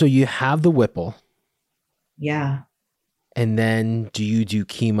 So you have the Whipple. Yeah. And then do you do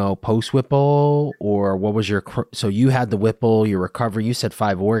chemo post Whipple, or what was so you had the Whipple, your recovery, you said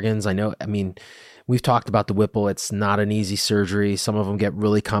 5 organs. We've talked about the Whipple. It's not an easy surgery. Some of them get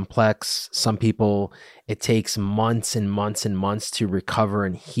really complex. Some people, it takes months and months and months to recover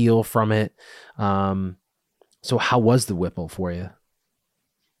and heal from it. So how was the Whipple for you?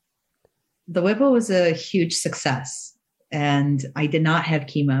 The Whipple was a huge success, and I did not have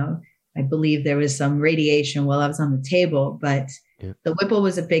chemo. I believe there was some radiation while I was on the table, but The Whipple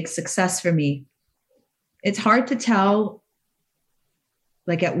was a big success for me. It's hard to tell,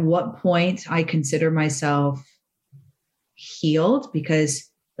 like, at what point I consider myself healed, because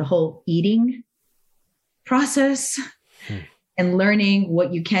the whole eating process and learning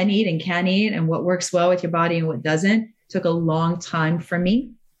what you can eat and can't eat and what works well with your body and what doesn't took a long time for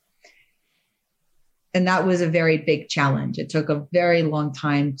me. And that was a very big challenge. It took a very long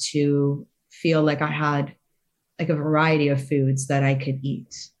time to feel like I had like a variety of foods that I could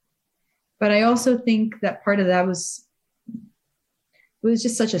eat. But I also think that part of that was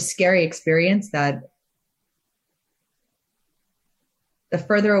just such a scary experience that the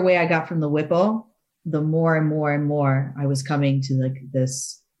further away I got from the Whipple, the more and more and more I was coming to like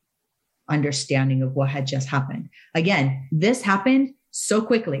this understanding of what had just happened. Again, this happened so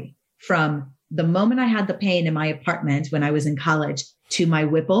quickly, from the moment I had the pain in my apartment when I was in college to my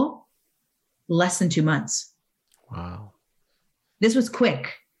Whipple, less than 2 months. Wow. This was quick.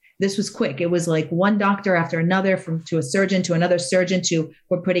 It was like one doctor after another, to a surgeon to another surgeon to,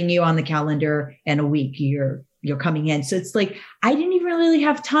 we're putting you on the calendar in a week, you're coming in. So it's like, I didn't even really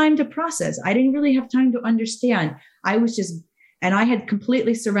have time to process. I didn't really have time to understand. And I had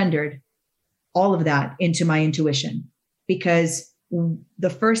completely surrendered all of that into my intuition, because the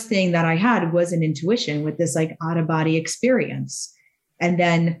first thing that I had was an intuition with this like out of body experience. And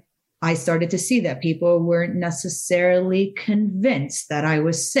then I started to see that people weren't necessarily convinced that I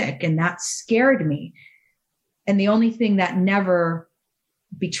was sick, and that scared me. And the only thing that never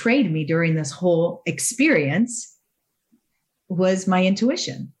betrayed me during this whole experience was my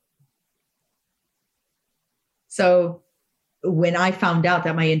intuition. So when I found out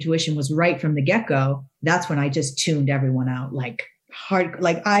that my intuition was right from the get-go, that's when I just tuned everyone out like hard.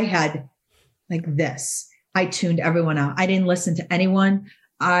 Like I had like this. I tuned everyone out. I didn't listen to anyone.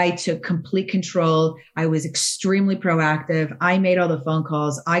 I took complete control. I was extremely proactive. I made all the phone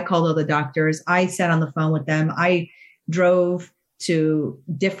calls. I called all the doctors. I sat on the phone with them. I drove to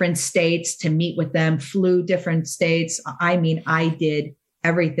different states to meet with them, flew different states. I mean, I did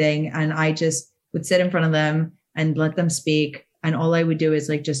everything. And I just would sit in front of them and let them speak. And all I would do is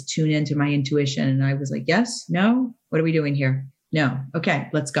like just tune into my intuition. And I was like, yes, no, what are we doing here? No. Okay,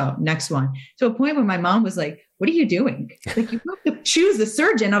 let's go. Next one. To a point where my mom was like, what are you doing? Like, you have to choose the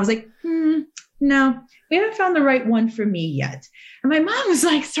surgeon. I was like, no, we haven't found the right one for me yet. And my mom was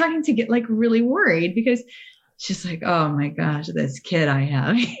like starting to get like really worried because she's like, oh my gosh, this kid I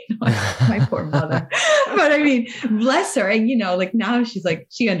have, my poor mother. But I mean, bless her. And, like now she's like,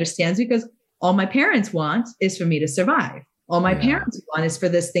 she understands because all my parents want is for me to survive. All my parents want is for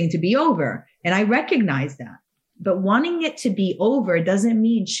this thing to be over. And I recognize that. But wanting it to be over doesn't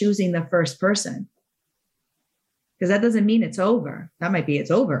mean choosing the first person. Because that doesn't mean it's over. That might be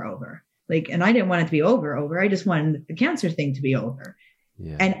it's over. Like, and I didn't want it to be over. I just wanted the cancer thing to be over.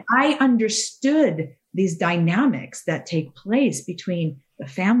 Yeah. And I understood these dynamics that take place between the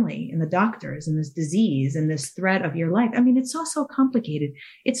family and the doctors and this disease and this threat of your life. I mean, it's all so complicated.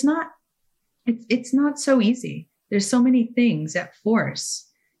 It's not so easy. There's so many things at force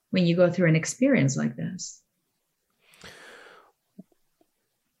when you go through an experience like this.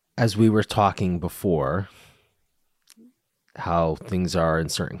 As we were talking before, how things are in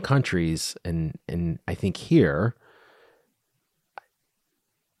certain countries, and I think here,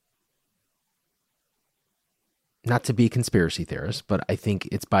 not to be conspiracy theorist, but I think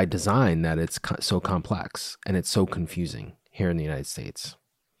it's by design that it's so complex and it's so confusing here in the United States.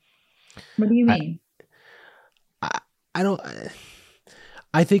 What do you mean?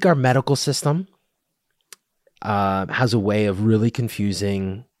 I think our medical system has a way of really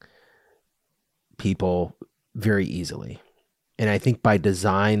confusing people very easily. And I think by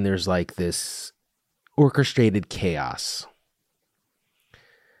design, there's like this orchestrated chaos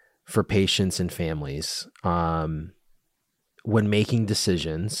for patients and families when making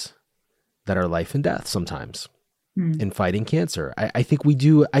decisions that are life and death sometimes in fighting cancer. I think we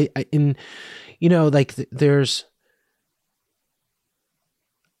do.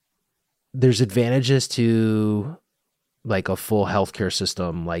 There's advantages to like a full healthcare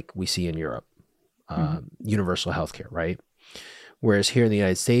system like we see in Europe, universal healthcare, right? Whereas here in the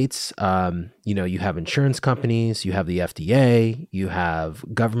United States, you have insurance companies, you have the FDA, you have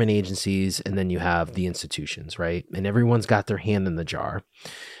government agencies, and then you have the institutions, right? And everyone's got their hand in the jar.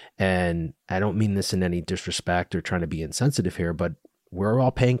 And I don't mean this in any disrespect or trying to be insensitive here, but we're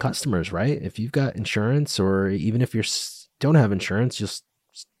all paying customers, right? If you've got insurance, or even if you don't have insurance,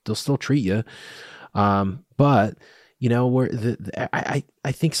 they'll still treat you. But I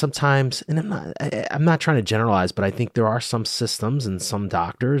think sometimes, and I'm not trying to generalize, but I think there are some systems and some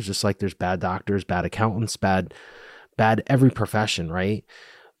doctors, just like there's bad doctors, bad accountants, bad every profession, right?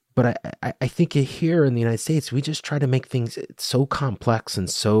 But I think here in the United States, we just try to make things so complex and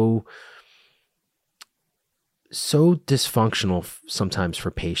so dysfunctional sometimes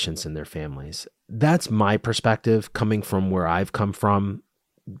for patients and their families. That's my perspective coming from where I've come from,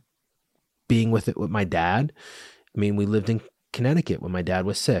 being with my dad. I mean, we lived in Connecticut when my dad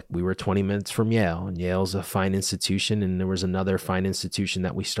was sick. We were 20 minutes from Yale, and Yale's a fine institution. And there was another fine institution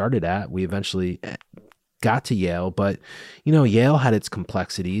that we started at. We eventually got to Yale, but Yale had its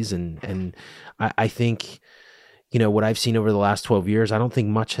complexities. And I think, what I've seen over the last 12 years, I don't think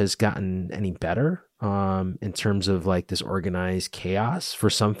much has gotten any better in terms of like this organized chaos. For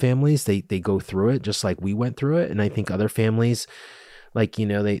some families, they go through it just like we went through it. And I think other families, like,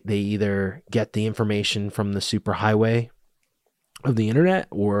 they either get the information from the superhighway of the internet,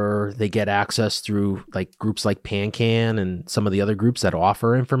 or they get access through like groups like PanCan and some of the other groups that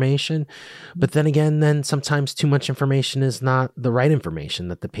offer information. But then again, sometimes too much information is not the right information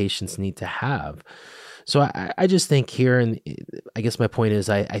that the patients need to have. So I just think here, and I guess my point is,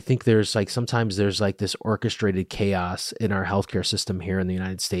 I think there's like, sometimes there's like this orchestrated chaos in our healthcare system here in the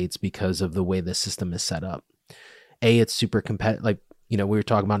United States because of the way the system is set up. It's super competitive. Like, we were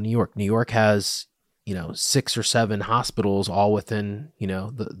talking about New York. New York has, 6 or 7 hospitals all within,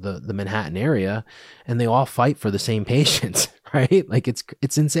 the Manhattan area, and they all fight for the same patients, right? Like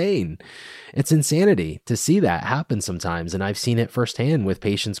it's insane. It's insanity to see that happen sometimes. And I've seen it firsthand with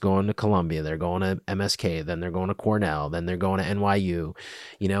patients going to Columbia, they're going to MSK, then they're going to Cornell, then they're going to NYU,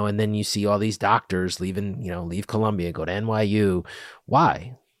 and then you see all these doctors leave Columbia, go to NYU.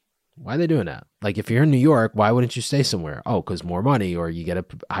 Why? Why are they doing that? Like, if you're in New York, why wouldn't you stay somewhere? Oh, because more money, or you get a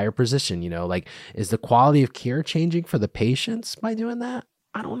higher position, like, is the quality of care changing for the patients by doing that?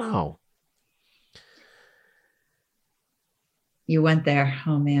 I don't know. You went there.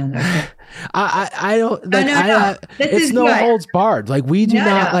 Oh man. Okay. I don't No, like no, no. This it's is no good. holds barred. Like we do No, no.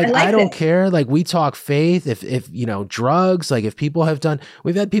 not like I like I don't this. care. Like we talk faith. If you know drugs, like if people have done,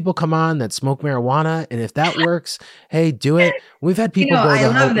 we've had people come on that smoke marijuana, and if that works, hey, do it. We've had people go I the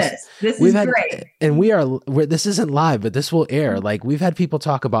love whole. this. This We've is had, great. and we're this isn't live, but this will air. Like we've had people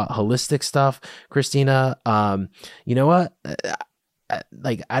talk about holistic stuff, Christina. You know what?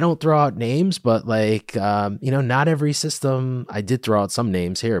 Like I don't throw out names, but like you know, not every system. I did throw out some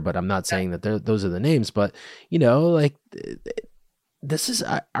names here, but I'm not saying that those are the names. But you know, like this is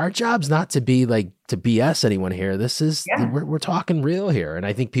our job's not to be like to BS anyone here. This is Yeah. we're talking real here, and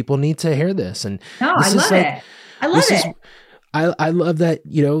I think people need to hear this. And No, I this is love like it. I love this it. is I love that,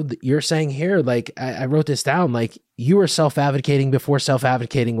 you know, you're saying here, like, I wrote this down, like, you were self-advocating before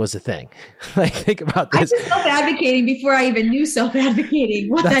self-advocating was a thing. Like, think about I this. was self-advocating before I even knew self-advocating,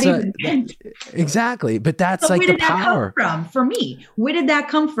 what that even meant. Exactly. But that's So like where the did that power. come from for me? Where did that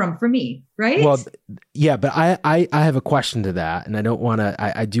come from for me? Right? Well, yeah, but I have a question to that, and I don't want to,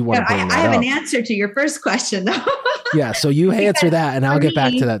 I do want to bring that I have up. an answer to your first question, though. Yeah, so you answer that, and I'll get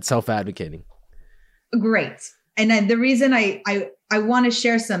back me, to that self-advocating. Great. And then the reason I want to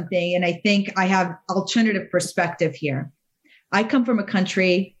share something, and I think I have alternative perspective here. I come from a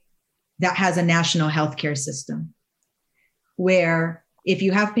country that has a national healthcare system where if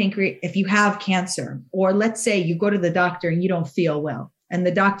you have cancer, or let's say you go to the doctor and you don't feel well, and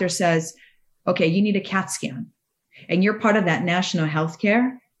the doctor says, okay, you need a CAT scan, and you're part of that national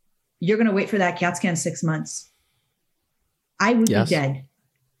healthcare, you're going to wait for that CAT scan 6 months. I would be dead.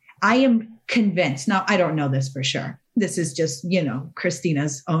 I am convinced. Now, I don't know this for sure. This is just, you know,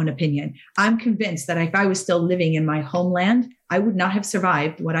 Christina's own opinion. I'm convinced that if I was still living in my homeland, I would not have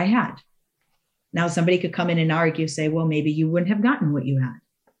survived what I had. Now, somebody could come in and argue, say, well, maybe you wouldn't have gotten what you had.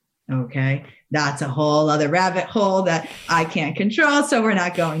 Okay. That's a whole other rabbit hole that I can't control. So we're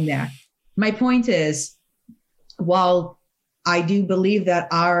not going there. My point is, while I do believe that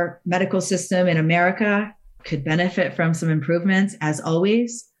our medical system in America could benefit from some improvements, as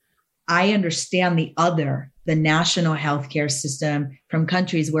always, I understand the national healthcare system from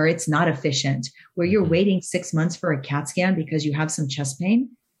countries where it's not efficient, where you're waiting 6 months for a CAT scan because you have some chest pain.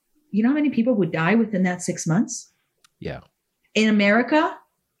 You know how many people would die within that 6 months? Yeah. In America,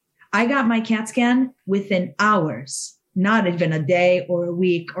 I got my CAT scan within hours, not even a day or a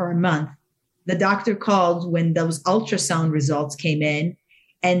week or a month. The doctor called when those ultrasound results came in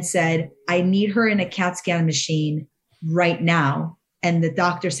and said, I need her in a CAT scan machine right now. And the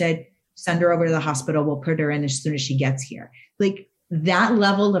doctor said, send her over to the hospital. We'll put her in as soon as she gets here. Like that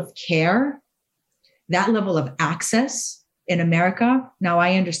level of care, that level of access in America. Now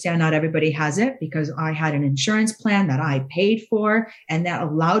I understand not everybody has it because I had an insurance plan that I paid for and that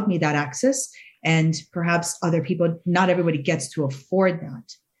allowed me that access. And perhaps other people, not everybody gets to afford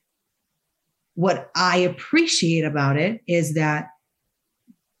that. What I appreciate about it is that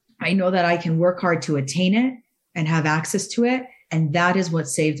I know that I can work hard to attain it and have access to it. And that is what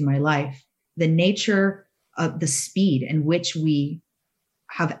saved my life. The nature of the speed in which we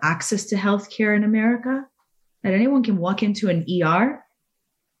have access to healthcare in America, that anyone can walk into an ER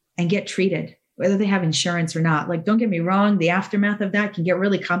and get treated, whether they have insurance or not. Like, don't get me wrong, the aftermath of that can get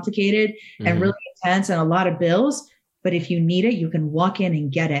really complicated and really intense and a lot of bills. But if you need it, you can walk in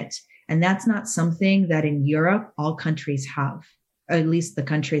and get it. And that's not something that in Europe, all countries have, or at least the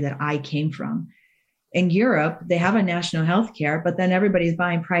country that I came from. In Europe, they have a national health care, but then everybody's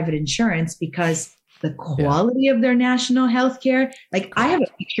buying private insurance because the quality of their national health care. Like I have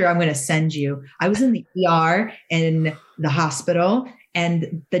a picture I'm going to send you. I was in the ER in the hospital,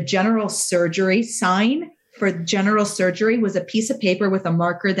 and the general surgery sign for general surgery was a piece of paper with a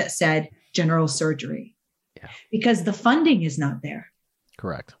marker that said general surgery because the funding is not there.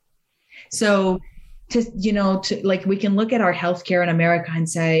 Correct. So like we can look at our healthcare in America and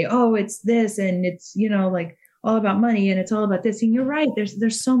say, oh, it's this and it's, like all about money and it's all about this. And you're right.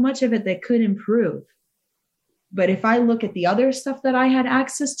 There's so much of it that could improve. But if I look at the other stuff that I had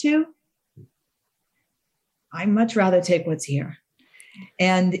access to, I much rather take what's here.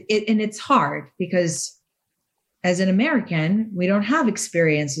 And it's hard because as an American, we don't have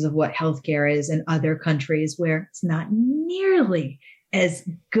experiences of what healthcare is in other countries where it's not nearly as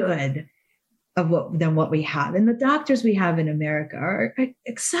good than what we have. And the doctors we have in America are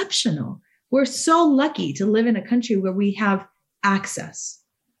exceptional. We're so lucky to live in a country where we have access.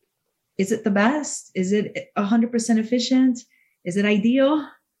 Is it the best? Is it 100% efficient? Is it ideal?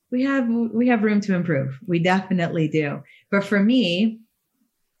 We have room to improve. We definitely do. But for me,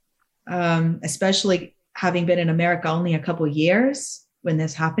 especially having been in America only a couple of years when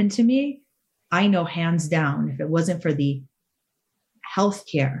this happened to me, I know hands down, if it wasn't for the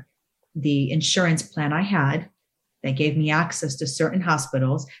healthcare, the insurance plan I had that gave me access to certain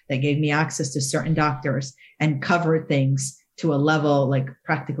hospitals, that gave me access to certain doctors and covered things to a level like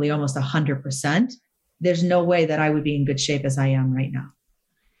practically almost 100%, there's no way that I would be in good shape as I am right now.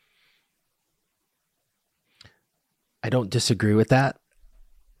 I don't disagree with that.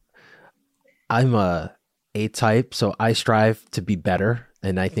 I'm a type, so I strive to be better.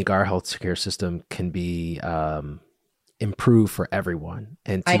 And I think our healthcare system can be improved for everyone.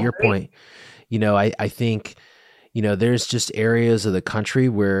 And to your point, I think, there's just areas of the country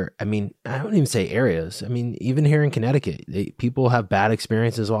where, I don't even say areas. Even here in Connecticut, people have bad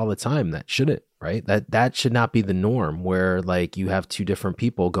experiences all the time that shouldn't, right? That should not be the norm, where like you have two different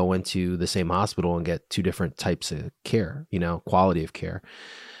people go into the same hospital and get two different types of care, quality of care.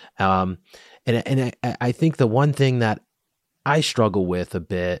 And I think the one thing that I struggle with a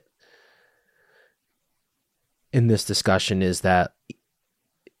bit in this discussion is that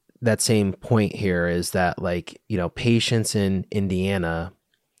same point here is that, like, patients in Indiana,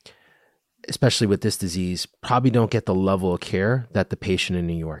 especially with this disease, probably don't get the level of care that the patient in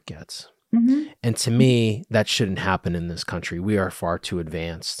New York gets. Mm-hmm. And to me, that shouldn't happen in this country. We are far too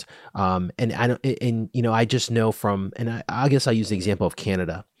advanced. I just know from, and I guess I use the example of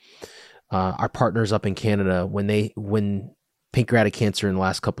Canada. Our partners up in Canada, when pancreatic cancer in the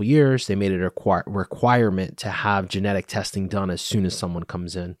last couple of years, they made it a requirement to have genetic testing done as soon as someone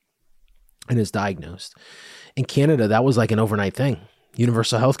comes in and is diagnosed. In Canada, that was like an overnight thing.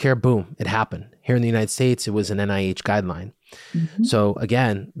 Universal healthcare, boom, it happened. Here in the United States, it was an NIH guideline. Mm-hmm. So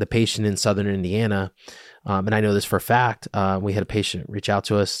again, the patient in Southern Indiana, and I know this for a fact, we had a patient reach out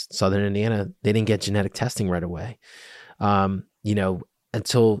to us, Southern Indiana, they didn't get genetic testing right away,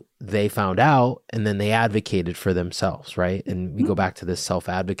 until they found out, and then they advocated for themselves, right? And we go back to this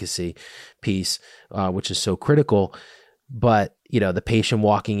self-advocacy piece, which is so critical. But, the patient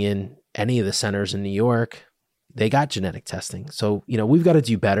walking in any of the centers in New York, they got genetic testing. So, we've got to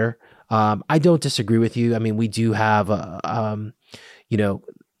do better. I don't disagree with you. We do have,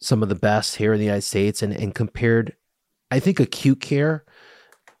 some of the best here in the United States, and compared, I think acute care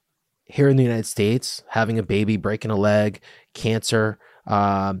here in the United States, having a baby, breaking a leg, cancer,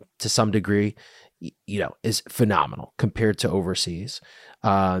 to some degree, is phenomenal compared to overseas.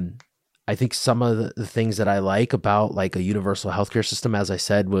 I think some of the things that I like about like a universal healthcare system, as I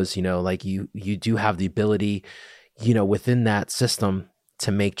said, was, like you do have the ability, within that system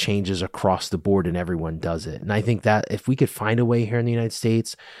to make changes across the board, and everyone does it. And I think that if we could find a way here in the United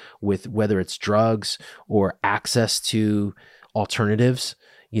States with whether it's drugs or access to alternatives,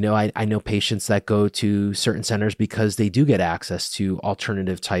 I know patients that go to certain centers because they do get access to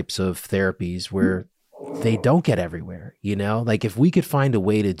alternative types of therapies where they don't get everywhere, like if we could find a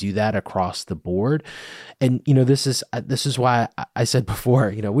way to do that across the board. And, this is why I said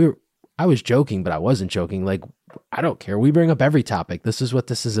before, I was joking, but I wasn't joking. Like, I don't care. We bring up every topic. This is what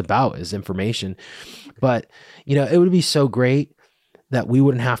this is about, is information. But, it would be so great that we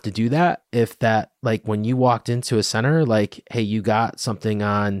wouldn't have to do that if that, like when you walked into a center, like, hey, you got something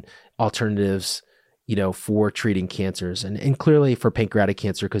on alternatives, for treating cancers, and clearly for pancreatic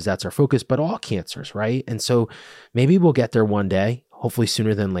cancer, because that's our focus, but all cancers, right? And so maybe we'll get there one day, hopefully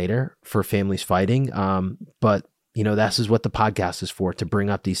sooner than later, for families fighting. But this is what the podcast is for, to bring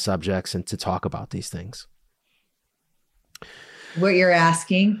up these subjects and to talk about these things. What you're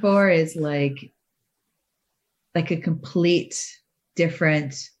asking for is like a complete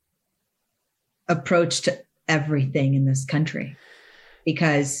different approach to everything in this country,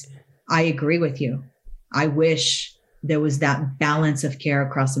 because I agree with you. I wish there was that balance of care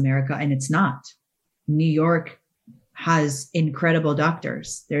across America, and it's not. New York has incredible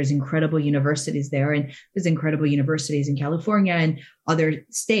doctors. There's incredible universities there, and there's incredible universities in California and other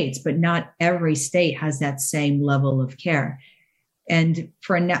states, but not every state has that same level of care. And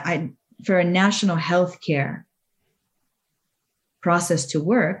for a national health care process to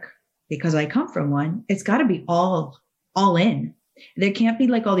work, because I come from one, it's got to be all in. There can't be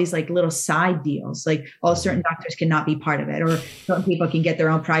like all these like little side deals, like, oh, certain doctors cannot be part of it, or certain people can get their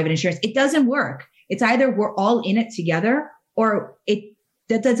own private insurance. It doesn't work. It's either we're all in it together, or it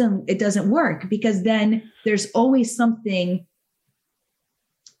doesn't work, because then there's always something.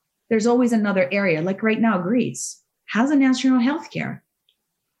 There's always another area. Like right now, Greece has a national health care.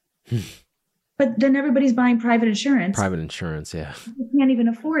 But then everybody's buying private insurance. Private insurance, yeah. You can't even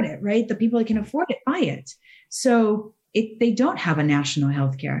afford it, right? The people that can afford it buy it. So they don't have a national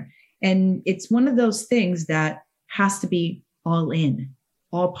health care. And it's one of those things that has to be all in,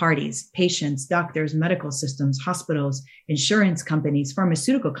 all parties, patients, doctors, medical systems, hospitals, insurance companies,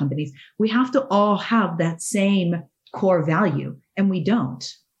 pharmaceutical companies. We have to all have that same core value. and we don't.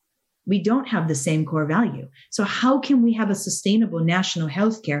 We don't have the same core value. So how can we have a sustainable national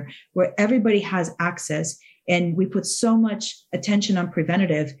healthcare where everybody has access and we put so much attention on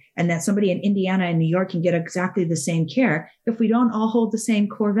preventative and that somebody in Indiana and New York can get exactly the same care if we don't all hold the same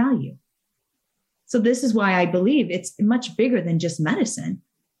core value? So this is why I believe it's much bigger than just medicine.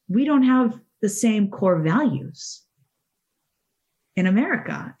 We don't have the same core values in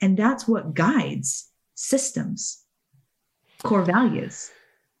America. And that's what guides systems, core values.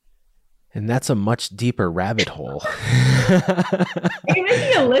 And that's a much deeper rabbit hole. Are you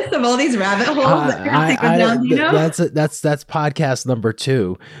making a list of all these rabbit holes that you're going to go down, you know? That's podcast number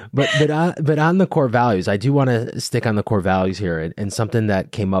 2. But on the core values, I do want to stick on the core values here and something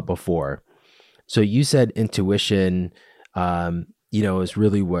that came up before. So you said intuition, is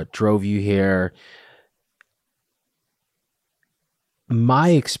really what drove you here. My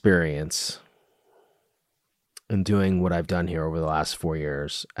experience in doing what I've done here over the last 4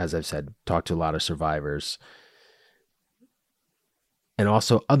 years, as I've said, talked to a lot of survivors and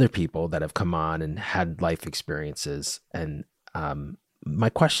also other people that have come on and had life experiences. And my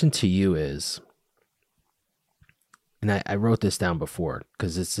question to you is, and I wrote this down before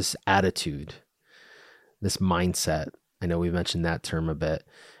because it's this attitude, this mindset. I know we mentioned that term a bit.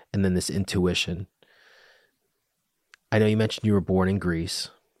 And then this intuition. I know you mentioned you were born in Greece.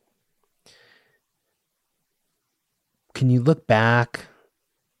 Can you look back?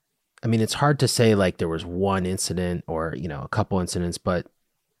 I mean, it's hard to say like there was one incident or, a couple incidents, but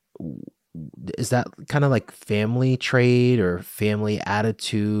is that kind of like family trait or family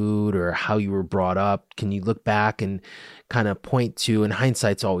attitude or how you were brought up? Can you look back and kind of point to, and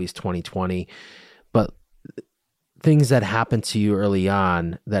hindsight's always 20/20, but things that happened to you early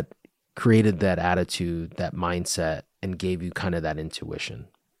on that created that attitude, that mindset, and gave you kind of that intuition?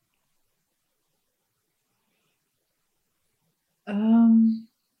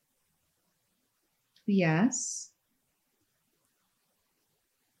 Yes.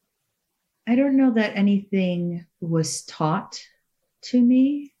 I don't know that anything was taught to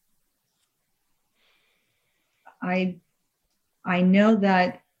me. I know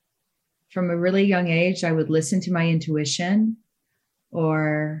that from a really young age, I would listen to my intuition,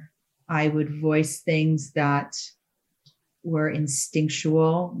 or I would voice things that were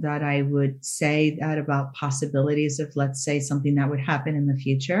instinctual, that I would say that about possibilities of, let's say, something that would happen in the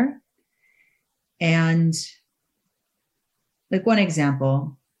future. And like one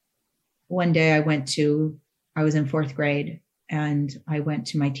example, one day I was in 4th grade and I went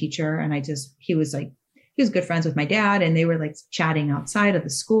to my teacher and he was good friends with my dad and they were like chatting outside of the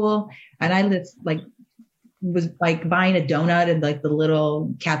school. And I was buying a donut in like the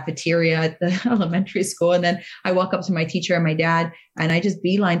little cafeteria at the elementary school. And then I walk up to my teacher and my dad and I just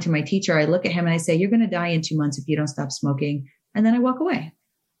beeline to my teacher. I look at him and I say, "You're going to die in 2 months if you don't stop smoking." And then I walk away.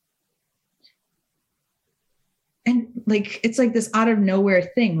 And like, it's like this out of nowhere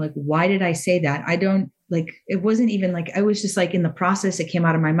thing. Like, why did I say that? It wasn't even like, I was just like in the process, it came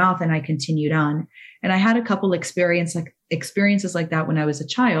out of my mouth and I continued on. And I had a couple experiences like that when I was a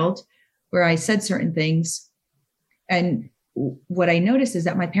child where I said certain things. And what I noticed is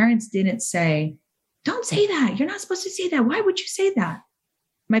that my parents didn't say, "Don't say that. You're not supposed to say that. Why would you say that?"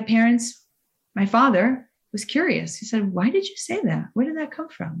 My father was curious. He said, "Why did you say that? Where did that come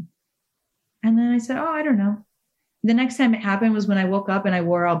from?" And then I said, "Oh, I don't know." The next time it happened was when I woke up and I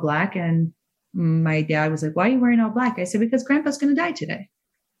wore all black and my dad was like, "Why are you wearing all black?" I said, "Because Grandpa's going to die today."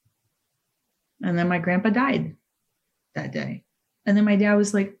 And then my grandpa died that day. And then my dad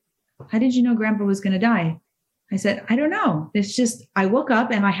was like, "How did you know Grandpa was going to die?" I said, "I don't know. It's just, I woke up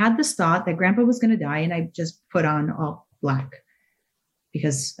and I had this thought that Grandpa was going to die and I just put on all black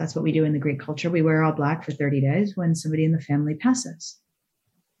because that's what we do in the Greek culture. We wear all black for 30 days when somebody in the family passes."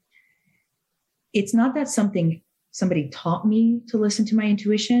 It's not that somebody taught me to listen to my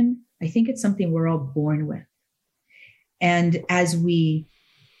intuition. I think it's something we're all born with. And as we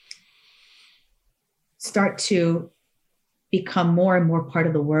start to become more and more part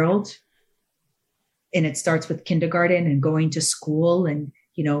of the world, and it starts with kindergarten and going to school and,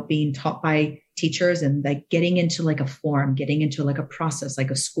 being taught by teachers and like getting into like a form, getting into like a process, like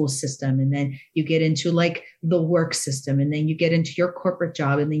a school system. And then you get into like the work system, and then you get into your corporate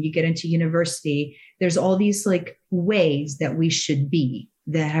job, and then you get into university. There's all these like ways that we should be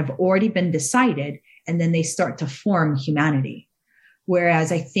that have already been decided. And then they start to form humanity.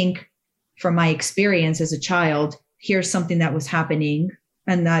 Whereas I think from my experience as a child, here's something that was happening,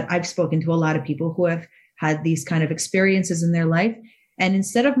 and that I've spoken to a lot of people who have had these kind of experiences in their life. And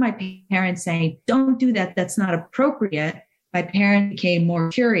instead of my parents saying, "Don't do that, that's not appropriate," my parents became more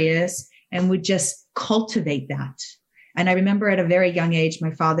curious and would just cultivate that. And I remember at a very young age,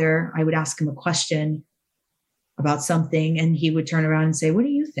 my father, I would ask him a question about something and he would turn around and say, what do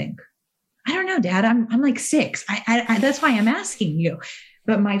you think? I don't know, Dad. I'm like 6. That's why I'm asking you.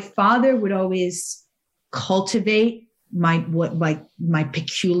 But my father would always cultivate my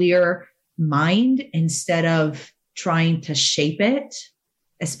peculiar mind instead of trying to shape it,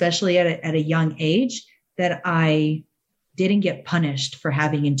 especially at a young age, that I didn't get punished for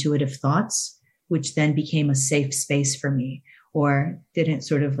having intuitive thoughts, which then became a safe space for me, or didn't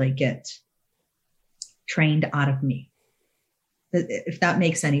sort of like get trained out of me, if that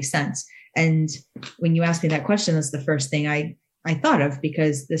makes any sense. And when you asked me that question, that's the first thing I thought of,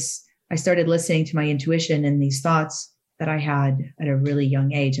 because I started listening to my intuition and these thoughts that I had at a really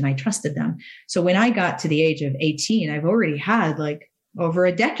young age, and I trusted them. So when I got to the age of 18, I've already had like over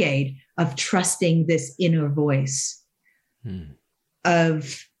a decade of trusting this inner voice,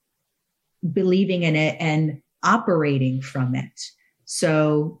 of believing in it and operating from it.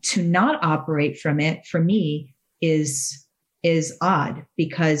 So to not operate from it for me is odd,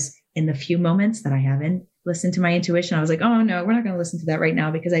 because in the few moments that I haven't listened to my intuition, I was like, oh no, we're not going to listen to that right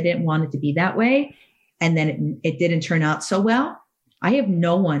now because I didn't want it to be that way. And then it didn't turn out so well. I have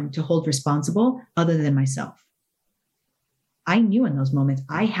no one to hold responsible other than myself. I knew in those moments,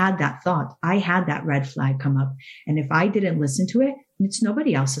 I had that thought, I had that red flag come up. And if I didn't listen to it, it's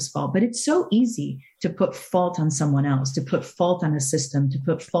nobody else's fault. But it's so easy to put fault on someone else, to put fault on a system, to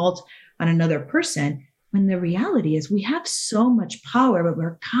put fault on another person, when the reality is we have so much power, but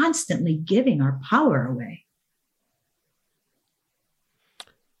we're constantly giving our power away.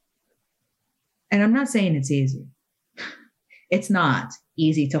 And I'm not saying it's easy. It's not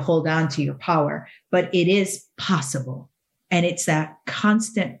easy to hold on to your power, but it is possible. And it's that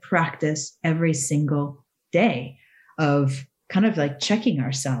constant practice every single day of kind of like checking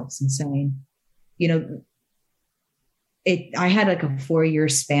ourselves and saying, you know, I had like a 4-year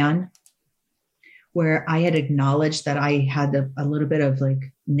span where I had acknowledged that I had a little bit of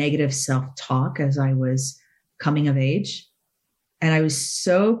like negative self-talk as I was coming of age. And I was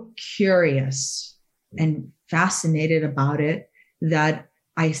so curious and fascinated about it that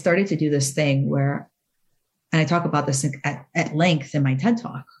I started to do this thing where, and I talk about this at length in my TED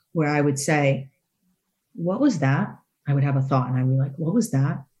Talk, where I would say, what was that? I would have a thought and I would be like, what was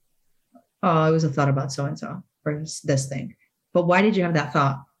that? Oh, it was a thought about so-and-so or this thing. But why did you have that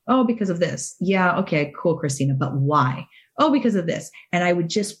thought? Oh, because of this. Yeah. Okay, cool, Christina. But why? Oh, because of this. And I would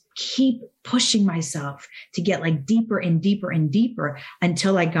just keep pushing myself to get like deeper and deeper and deeper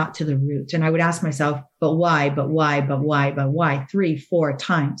until I got to the root. And I would ask myself, but why, but why, but why, but why, 3, 4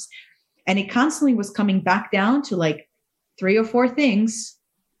 times. And it constantly was coming back down to like 3 or 4 things.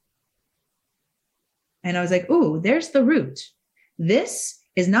 And I was like, ooh, there's the root. This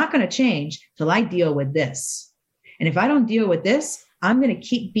is not going to change till I deal with this. And if I don't deal with this, I'm going to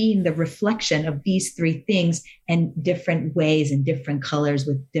keep being the reflection of these 3 things in different ways and different colors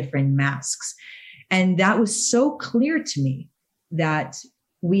with different masks. And that was so clear to me that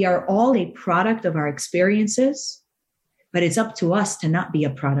we are all a product of our experiences, but it's up to us to not be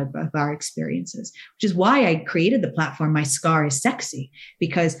a product of our experiences, which is why I created the platform, My Scar is Sexy,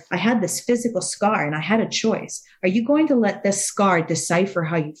 because I had this physical scar and I had a choice. Are you going to let this scar decipher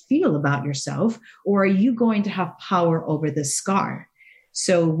how you feel about yourself, or are you going to have power over this scar?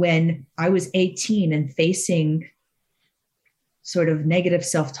 So when I was 18 and facing sort of negative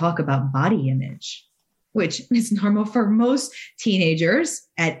self-talk about body image, which is normal for most teenagers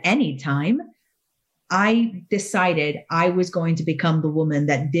at any time, I decided I was going to become the woman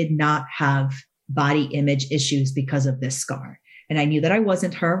that did not have body image issues because of this scar. And I knew that I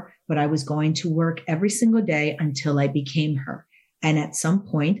wasn't her, but I was going to work every single day until I became her. And at some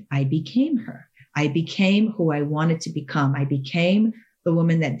point, I became her. I became who I wanted to become. I became the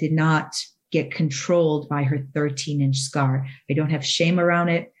woman that did not get controlled by her 13-inch scar. I don't have shame around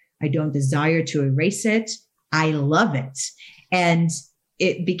it. I don't desire to erase it. I love it. And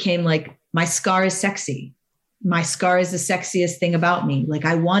it became like, my scar is sexy. My scar is the sexiest thing about me. Like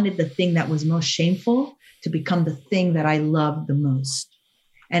I wanted the thing that was most shameful to become the thing that I loved the most.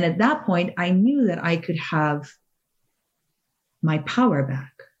 And at that point, I knew that I could have my power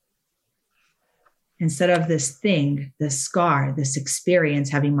back. Instead of this thing, this scar, this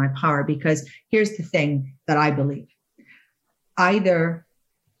experience having my power. Because here's the thing that I believe. Either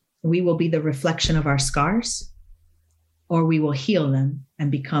we will be the reflection of our scars, or we will heal them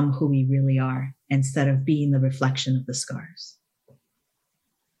and become who we really are instead of being the reflection of the scars.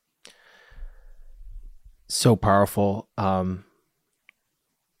 So powerful. I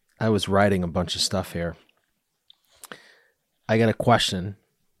was writing a bunch of stuff here. I got a question.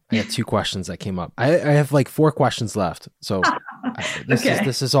 I got two questions that came up. I have like 4 questions left. So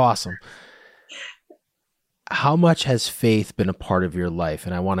this is awesome. How much has faith been a part of your life?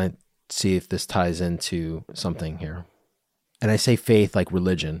 And I want to see if this ties into something here. And I say faith like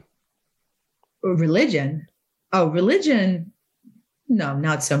religion. Religion? Oh, religion? No,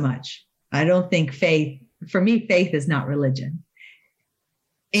 not so much. I don't think faith, for me, faith is not religion.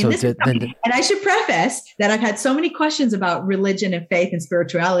 And, and I should preface that I've had so many questions about religion and faith and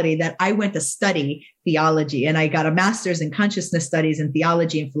spirituality that I went to study theology, and I got a master's in consciousness studies and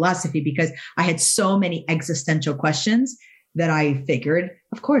theology and philosophy because I had so many existential questions that I figured,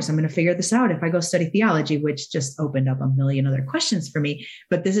 of course, I'm going to figure this out if I go study theology, which just opened up a million other questions for me.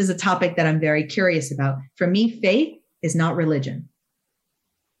 But this is a topic that I'm very curious about. For me, faith is not religion.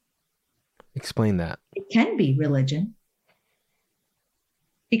 Explain that. It can be religion.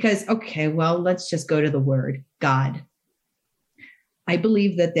 Because, okay, well, let's just go to the word God. I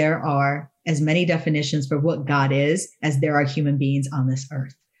believe that there are as many definitions for what God is as there are human beings on this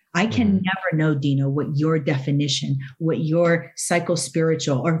earth. I can never know, Dino, what your definition, what your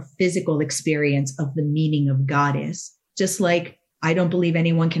psycho-spiritual or physical experience of the meaning of God is. Just like I don't believe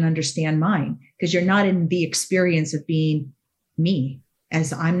anyone can understand mine, because you're not in the experience of being me,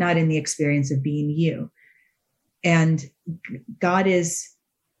 as I'm not in the experience of being you. And God is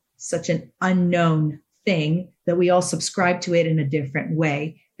such an unknown thing that we all subscribe to it in a different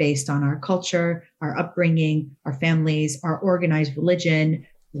way based on our culture, our upbringing, our families, our organized religion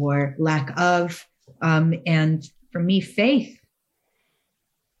or lack of. And for me, faith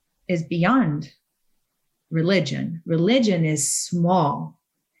is beyond religion. Religion is small.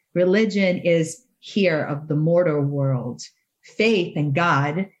 Religion is here of the mortal world. Faith in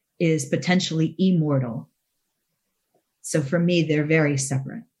God is potentially immortal. So for me, they're very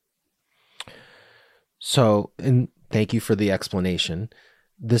separate. So, and thank you for the explanation.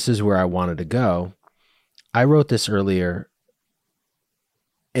 This is where I wanted to go. I wrote this earlier,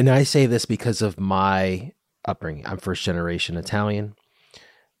 and I say this because of my upbringing. I'm first generation Italian.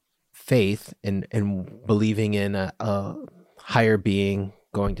 Faith and believing in a higher being,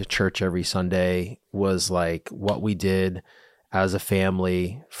 going to church every Sunday was like what we did as a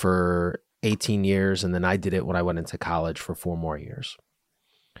family for 18 years. And then I did it when I went into college for 4 more years.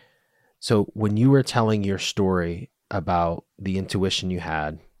 So when you were telling your story about the intuition you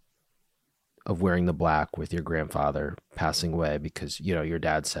had of wearing the black with your grandfather passing away because, you know, your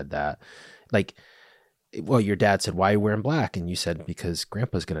dad said that, like, well, your dad said, why are you wearing black? And you said, because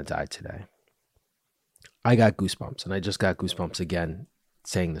grandpa's going to die today. I got goosebumps, and I just got goosebumps again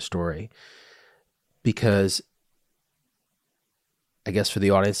saying the story, because I guess for the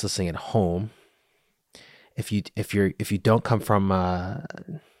audience listening at home, if you don't come from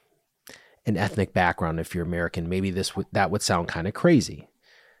an ethnic background, if you're American, maybe that would sound kind of crazy.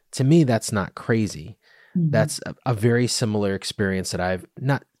 To me, that's not crazy. Mm-hmm. That's a very similar experience that I've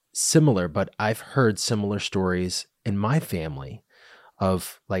not similar, but I've heard similar stories in my family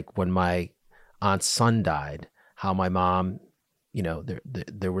of like when my aunt's son died, how my mom, you know,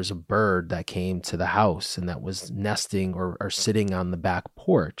 there was a bird that came to the house and that was nesting or sitting on the back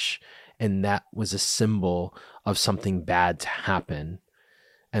porch. And that was a symbol of something bad to happen.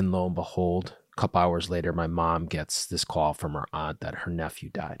 And lo and behold, a couple hours later, my mom gets this call from her aunt that her nephew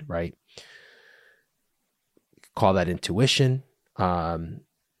died, right? Call that intuition.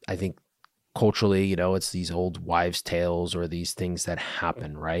 I think culturally, you know, it's these old wives' tales or these things that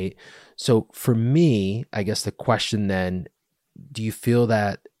happen, right? So for me, I guess the question then, do you feel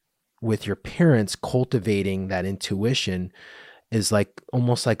that with your parents cultivating that intuition is like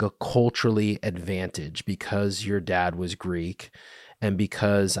almost like a culturally advantage because your dad was Greek? And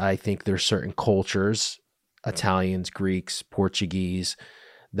because I think there's certain cultures, Italians, Greeks, Portuguese,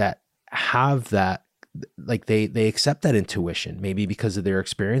 that have that, like they accept that intuition, maybe because of their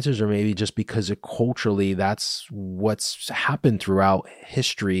experiences or maybe just because of culturally, that's what's happened throughout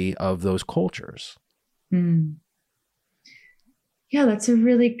history of those cultures. Mm. Yeah, that's a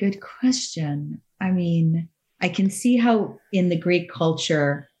really good question. I mean, I can see how in the Greek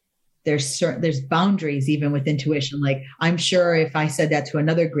culture, there's boundaries even with intuition. Like, I'm sure if I said that to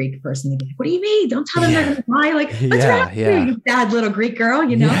another Greek person, they'd be like, what do you mean? Don't tell them they're going to lie. Like, what's wrong with you bad little Greek girl,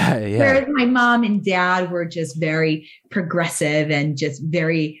 you know? Whereas my mom and dad were just very progressive and just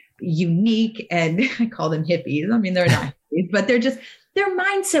very unique. And I call them hippies. I mean, they're not hippies, but their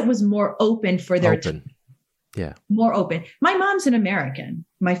mindset was more open for their time. Yeah. More open. My mom's an American.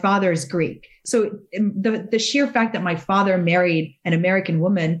 My father is Greek. So the sheer fact that my father married an American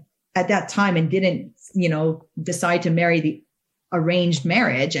woman at that time and didn't, you know, decide to marry the arranged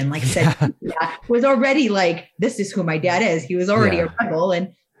marriage and like said, was already like, this is who my dad is. He was already a rebel.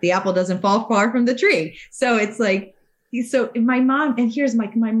 And the apple doesn't fall far from the tree. So it's like, so my mom, and here's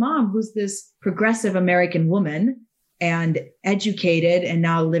my mom, who's this progressive American woman and educated and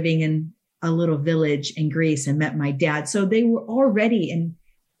now living in a little village in Greece, and met my dad. So they were already in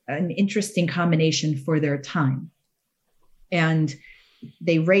an interesting combination for their time. And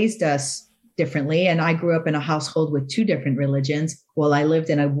they raised us differently. And I grew up in a household with two different religions while I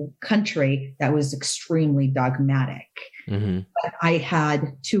lived in a country that was extremely dogmatic. Mm-hmm. But I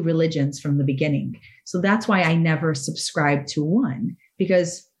had two religions from the beginning. So that's why I never subscribed to one,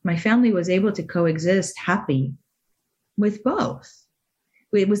 because my family was able to coexist happy with both.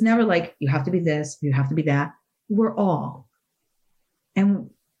 It was never like, you have to be this, you have to be that. We're all. And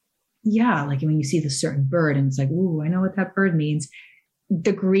yeah, like when you see the certain bird and it's like, ooh, I know what that bird means.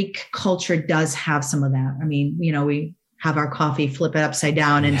 The Greek culture does have some of that. I mean, we have our coffee, flip it upside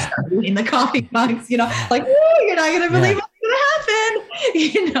down and start eating the coffee mugs, like, ooh, you're not going to believe what's going to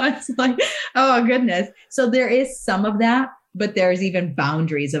happen. It's like, oh goodness. So there is some of that, but there's even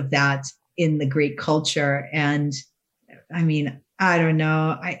boundaries of that in the Greek culture. And I mean, I don't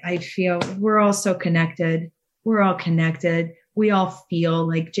know. I feel we're all so connected. We're all connected. We all feel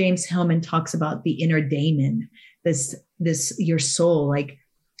like James Hillman talks about the inner daemon, this your soul. Like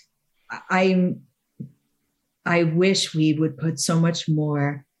I wish we would put so much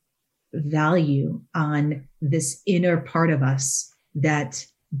more value on this inner part of us that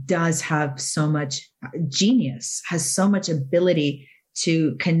does have so much genius, has so much ability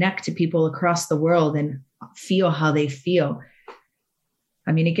to connect to people across the world and feel how they feel.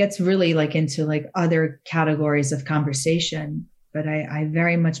 I mean, it gets really like into like other categories of conversation, but I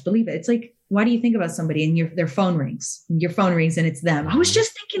very much believe it. It's like, why do you think about somebody and their phone rings? Your phone rings and it's them. I was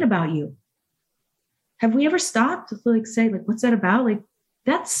just thinking about you. Have we ever stopped to like say, like, what's that about? Like,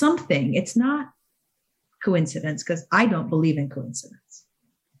 that's something. It's not coincidence, because I don't believe in coincidence.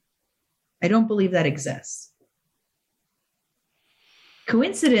 I don't believe that exists.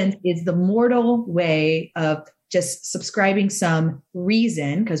 Coincidence is the mortal way of just subscribing some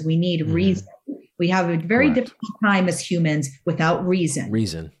reason, because we need reason. We have a very difficult time as humans without reason.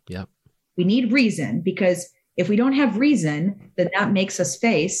 Reason, yep. We need reason, because if we don't have reason, then that makes us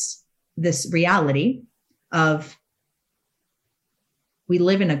face this reality of we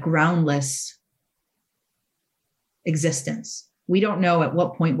live in a groundless existence. We don't know at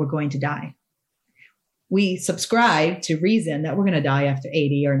what point we're going to die. We subscribe to reason that we're going to die after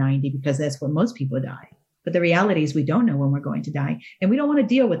 80 or 90 because that's what most people die. But the reality is we don't know when we're going to die. And we don't want to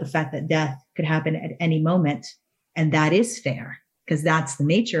deal with the fact that death could happen at any moment. And that is fair, because that's the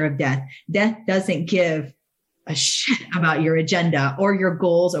nature of death. Death doesn't give a shit about your agenda or your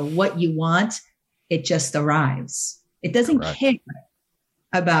goals or what you want. It just arrives. It doesn't care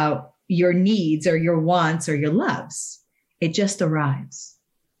about your needs or your wants or your loves. It just arrives.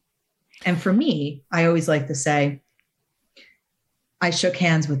 And for me, I always like to say, I shook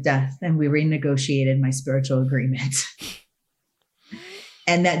hands with death and we renegotiated my spiritual agreement.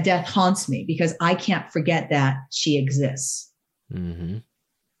 And that death haunts me because I can't forget that she exists. Mm-hmm.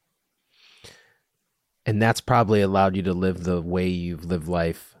 And that's probably allowed you to live the way you've lived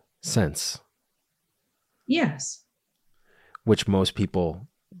life since. Yes. Which most people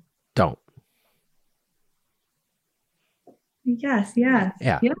don't. Yes. Yeah.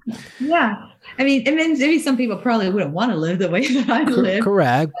 I mean, maybe some people probably wouldn't want to live the way that I live.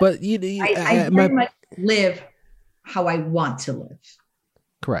 Correct. But I very much live how I want to live.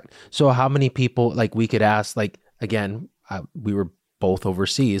 Correct. So how many people, like we could ask, like, again, we were both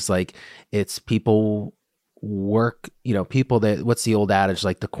overseas, like it's people work, people that, what's the old adage,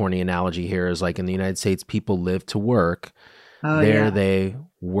 like the corny analogy here is like in the United States, people live to work. They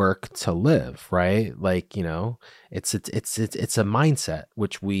work to live, right? Like, it's a mindset,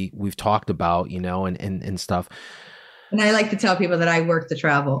 which we've talked about, and stuff. And I like to tell people that I work to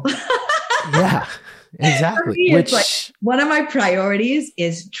travel. Yeah, exactly. Me, which like, one of my priorities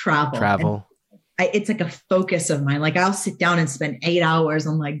is travel. It's like a focus of mine. Like I'll sit down and spend 8 hours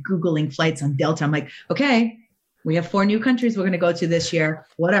on like Googling flights on Delta. I'm like, okay, we have 4 new countries we're going to go to this year.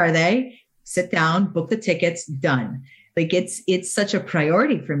 What are they? Sit down, book the tickets, done. Like it's such a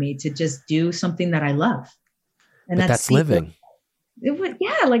priority for me to just do something that I love. And that's living.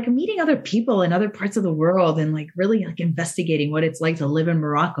 Like meeting other people in other parts of the world and like really like investigating what it's like to live in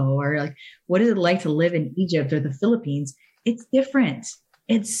Morocco or like what is it like to live in Egypt or the Philippines. It's different.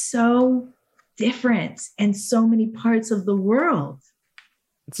 It's so different in so many parts of the world.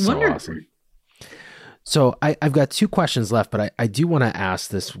 It's so wonderful. Awesome. So I've got 2 questions left, but I do want to ask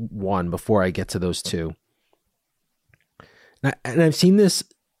this one before I get to those 2. And I've seen this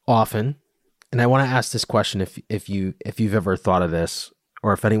often, and I want to ask this question if you've ever thought of this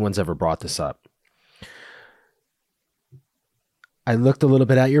or if anyone's ever brought this up. I looked a little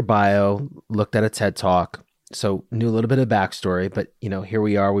bit at your bio, looked at a TED Talk, so knew a little bit of backstory, but here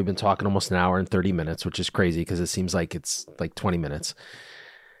we are. We've been talking almost an hour and 30 minutes, which is crazy because it seems like it's like 20 minutes.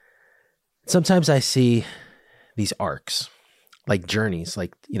 Sometimes I see these arcs, like journeys,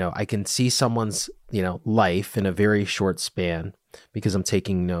 like, I can see someone's, life in a very short span because I'm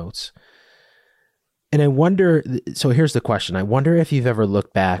taking notes. And I wonder, so here's the question. I wonder if you've ever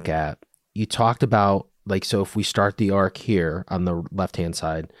looked back at, you talked about, like, so if we start the arc here on the left-hand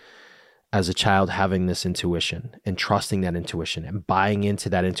side, as a child having this intuition and trusting that intuition and buying into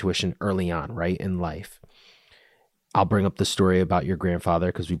that intuition early on, right, in life. I'll bring up the story about your grandfather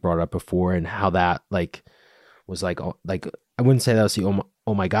because we brought it up before, and how that was like I wouldn't say that was the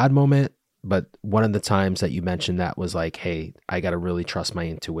oh my God moment, but one of the times that you mentioned that was like, hey, I got to really trust my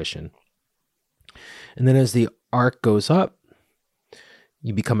intuition. And then as the arc goes up,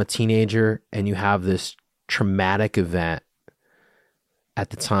 you become a teenager and you have this traumatic event at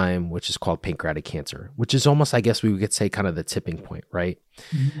the time, which is called pancreatic cancer, which is almost, I guess we could say, kind of the tipping point, right?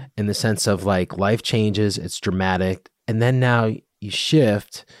 Mm-hmm. In the sense of like life changes, it's dramatic. And then now you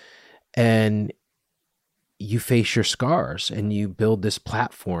shift and you face your scars and you build this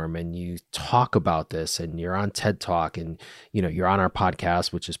platform and you talk about this and you're on TED Talk and, you're on our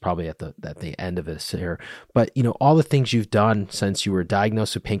podcast, which is probably at the end of this here. But, all the things you've done since you were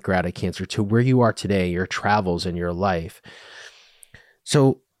diagnosed with pancreatic cancer to where you are today, your travels and your life.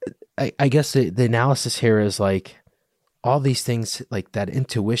 So I guess the analysis here is like all these things, like that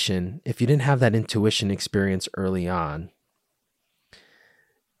intuition, if you didn't have that intuition experience early on,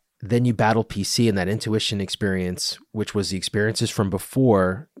 then you battle PC, and that intuition experience, which was the experiences from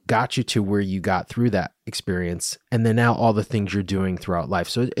before, got you to where you got through that experience. And then now all the things you're doing throughout life.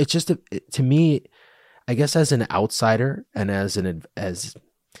 So it's just, to me, I guess as an outsider and as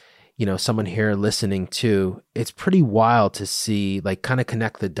someone here listening too, it's pretty wild to see, like, kind of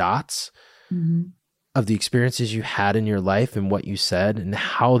connect the dots mm-hmm. of the experiences you had in your life and what you said and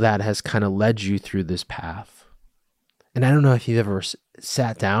how that has kind of led you through this path. And I don't know if you've ever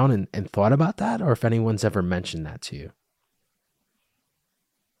sat down and thought about that, or if anyone's ever mentioned that to you.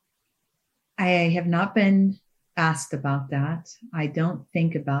 I have not been asked about that. I don't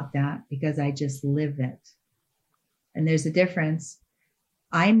think about that because I just live it. And there's a difference.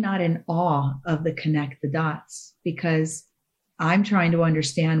 I'm not in awe of the connect the dots because I'm trying to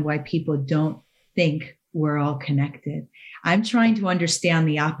understand why people don't think we're all connected. I'm trying to understand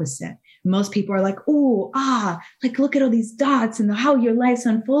the opposite. Most people are like, like, look at all these dots and how your life's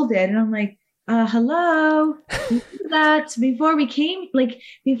unfolded. And I'm like, hello, that before we came here,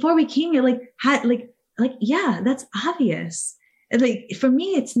 yeah, that's obvious. Like, for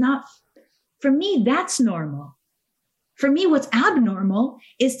me, that's normal. For me, what's abnormal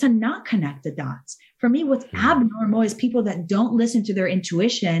is to not connect the dots. For me, what's abnormal is people that don't listen to their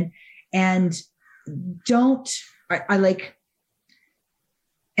intuition and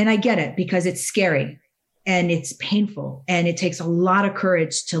and I get it because it's scary and it's painful and it takes a lot of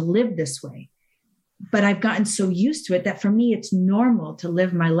courage to live this way. But I've gotten so used to it that for me, it's normal to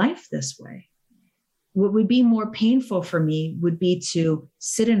live my life this way. What would be more painful for me would be to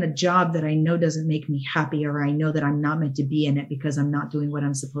sit in a job that I know doesn't make me happy, or I know that I'm not meant to be in it because I'm not doing what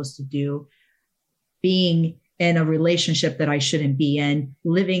I'm supposed to do, being in a relationship that I shouldn't be in,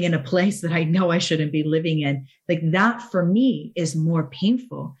 living in a place that I know I shouldn't be living in. Like, that for me is more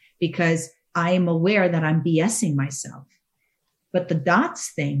painful because I am aware that I'm BSing myself. But the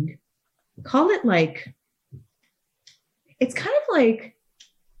dots thing, call it like, it's kind of like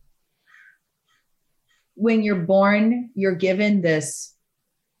when you're born, you're given this,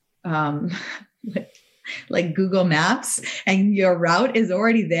 like Google Maps, and your route is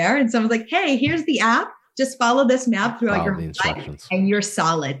already there. And someone's like, hey, here's the app. Just follow this map throughout your life and you're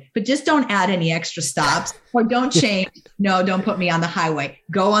solid. But just don't add any extra stops or don't change. No, don't put me on the highway.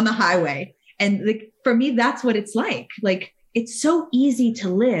 Go on the highway. And like, for me, that's what it's like. Like, it's so easy to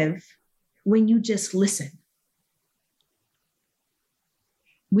live when you just listen.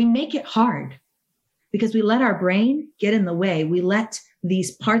 We make it hard because we let our brain get in the way. We let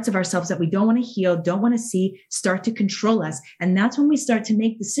these parts of ourselves that we don't want to heal, don't want to see, start to control us. And that's when we start to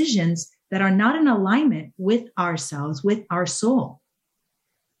make decisions that are not in alignment with ourselves, with our soul.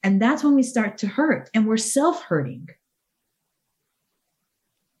 And that's when we start to hurt, and we're self-hurting.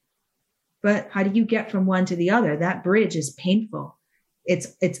 But how do you get from one to the other? That bridge is painful. It's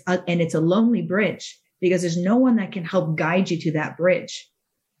a lonely bridge because there's no one that can help guide you to that bridge.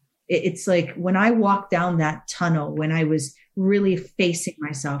 It's like when I walked down that tunnel, when I was really facing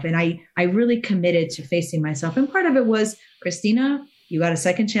myself, and I really committed to facing myself. And part of it was, Christina, You got a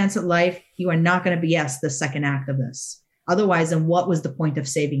second chance at life. You are not going to BS the second act of this. Otherwise, then what was the point of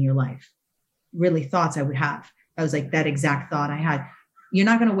saving your life? Really thoughts I would have. I was like that exact thought I had. You're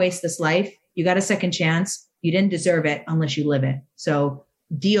not going to waste this life. You got a second chance. You didn't deserve it unless you live it. So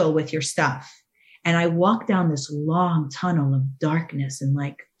deal with your stuff. And I walked down this long tunnel of darkness and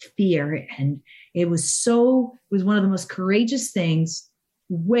like fear. And it was one of the most courageous things,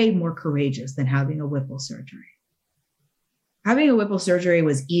 way more courageous than having a Whipple surgery. Having a Whipple surgery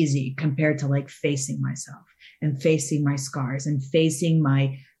was easy compared to like facing myself and facing my scars and facing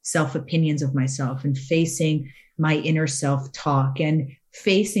my self opinions of myself and facing my inner self talk and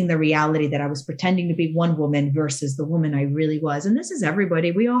facing the reality that I was pretending to be one woman versus the woman I really was. And this is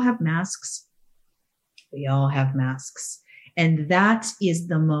everybody. We all have masks. We all have masks. And that is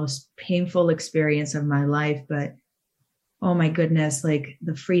the most painful experience of my life. But oh my goodness, like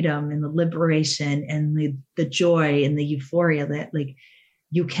the freedom and the liberation and the joy and the euphoria that like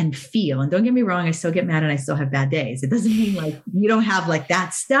you can feel. And don't get me wrong, I still get mad and I still have bad days. It doesn't mean like you don't have like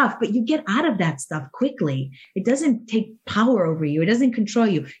that stuff, but you get out of that stuff quickly. It doesn't take power over you. It doesn't control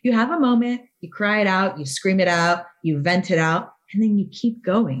you. You have a moment, you cry it out, you scream it out, you vent it out, and then you keep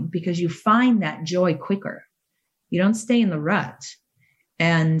going because you find that joy quicker. You don't stay in the rut.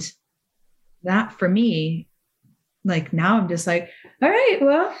 And that for me, like now I'm just like, all right,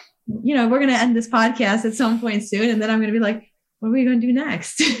 well, we're going to end this podcast at some point soon. And then I'm going to be like, what are we going to do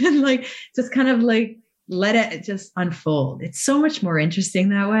next? And like, just kind of like, let it just unfold. It's so much more interesting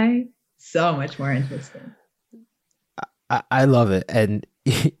that way. So much more interesting. I love it. And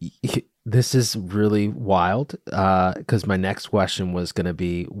this is really wild because my next question was going to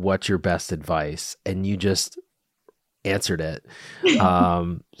be, what's your best advice? And you just answered it.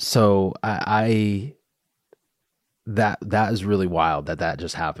 So that is really wild that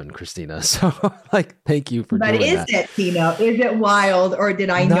just happened, Christina. So like, thank you for doing that. But is it, Tino? Is it wild, or did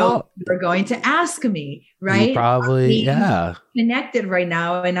I know you were going to ask me, right? You probably, yeah. Connected right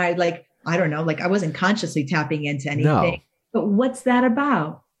now. And I don't know, like I wasn't consciously tapping into anything, but what's that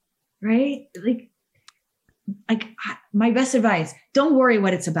about? Right? Like my best advice, don't worry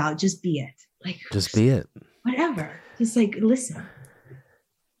what it's about. Just be it. Like, just be it. Whatever. Just like, listen.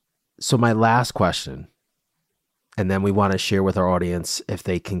 So my last question, and then we want to share with our audience if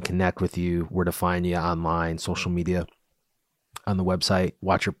they can connect with you, where to find you online, social media, on the website,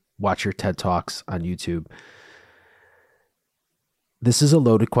 watch your TED Talks on YouTube. This is a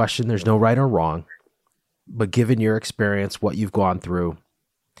loaded question. There's no right or wrong, but given your experience, what you've gone through,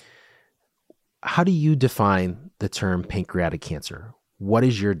 how do you define the term pancreatic cancer? What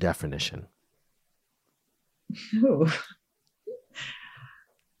is your definition? Ooh.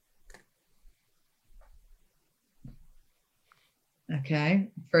 Okay.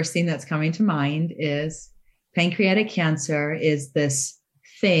 First thing that's coming to mind is pancreatic cancer is this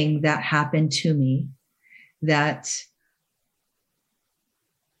thing that happened to me that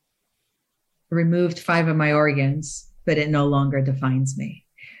removed 5 of my organs, but it no longer defines me.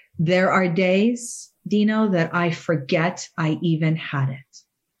 There are days, Dino, that I forget I even had it.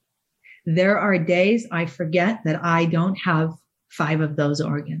 There are days I forget that I don't have 5 of those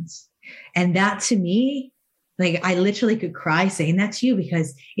organs. And that to me, like I literally could cry saying that to you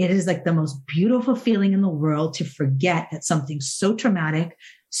because it is like the most beautiful feeling in the world to forget that something so traumatic,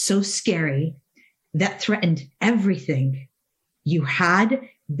 so scary, that threatened everything you had,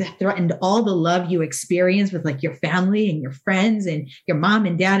 that threatened all the love you experienced with like your family and your friends and your mom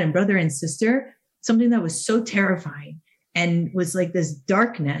and dad and brother and sister, something that was so terrifying and was like this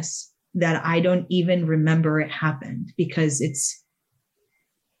darkness that I don't even remember it happened because it's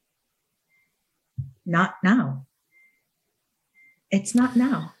not now. It's not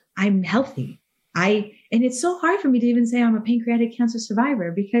now. I'm healthy. And it's so hard for me to even say I'm a pancreatic cancer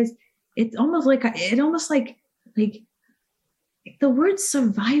survivor because it's almost like the word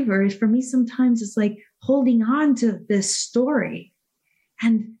survivor for me sometimes is like holding on to this story.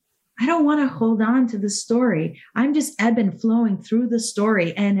 And I don't want to hold on to the story. I'm just ebb and flowing through the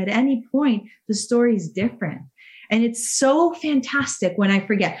story. And at any point, the story is different. And it's so fantastic when I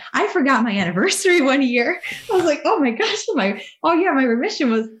forget. I forgot my anniversary one year. I was like, oh my gosh, my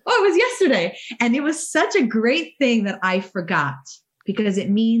remission it was yesterday. And it was such a great thing that I forgot because it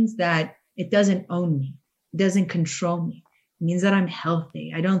means that it doesn't own me. It doesn't control me. It means that I'm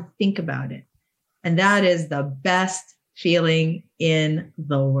healthy. I don't think about it. And that is the best feeling in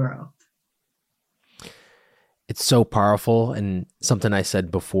the world. It's so powerful. And something I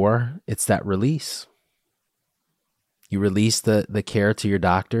said before, it's that release. You release the care to your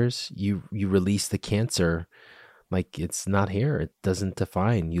doctors. You release the cancer. Like it's not here. It doesn't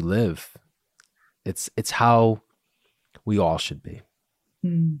define. You live. It's how we all should be.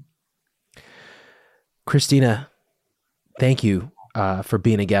 Mm. Christina, thank you for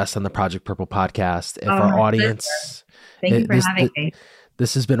being a guest on the Project Purple podcast. If our audience, thank you for having me.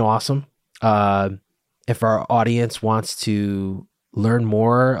 This has been awesome. If our audience wants to learn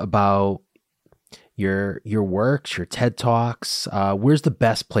more about your works, your TED Talks, where's the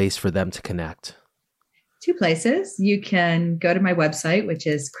best place for them to connect? 2 places. You can go to my website, which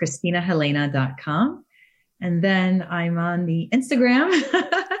is ChristinaHelena.com. And then I'm on the Instagram.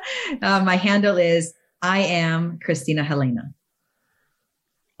 My handle is I am Christina Helena.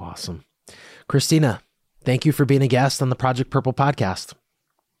 Awesome. Christina, thank you for being a guest on the Project Purple podcast.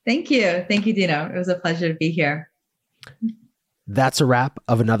 Thank you. Thank you, Dino. It was a pleasure to be here. That's a wrap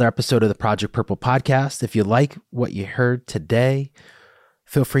of another episode of the Project Purple podcast. If you like what you heard today,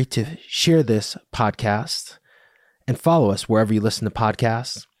 feel free to share this podcast and follow us wherever you listen to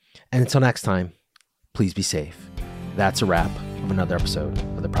podcasts. And until next time, please be safe. That's a wrap of another episode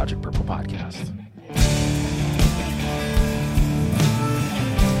of the Project Purple podcast.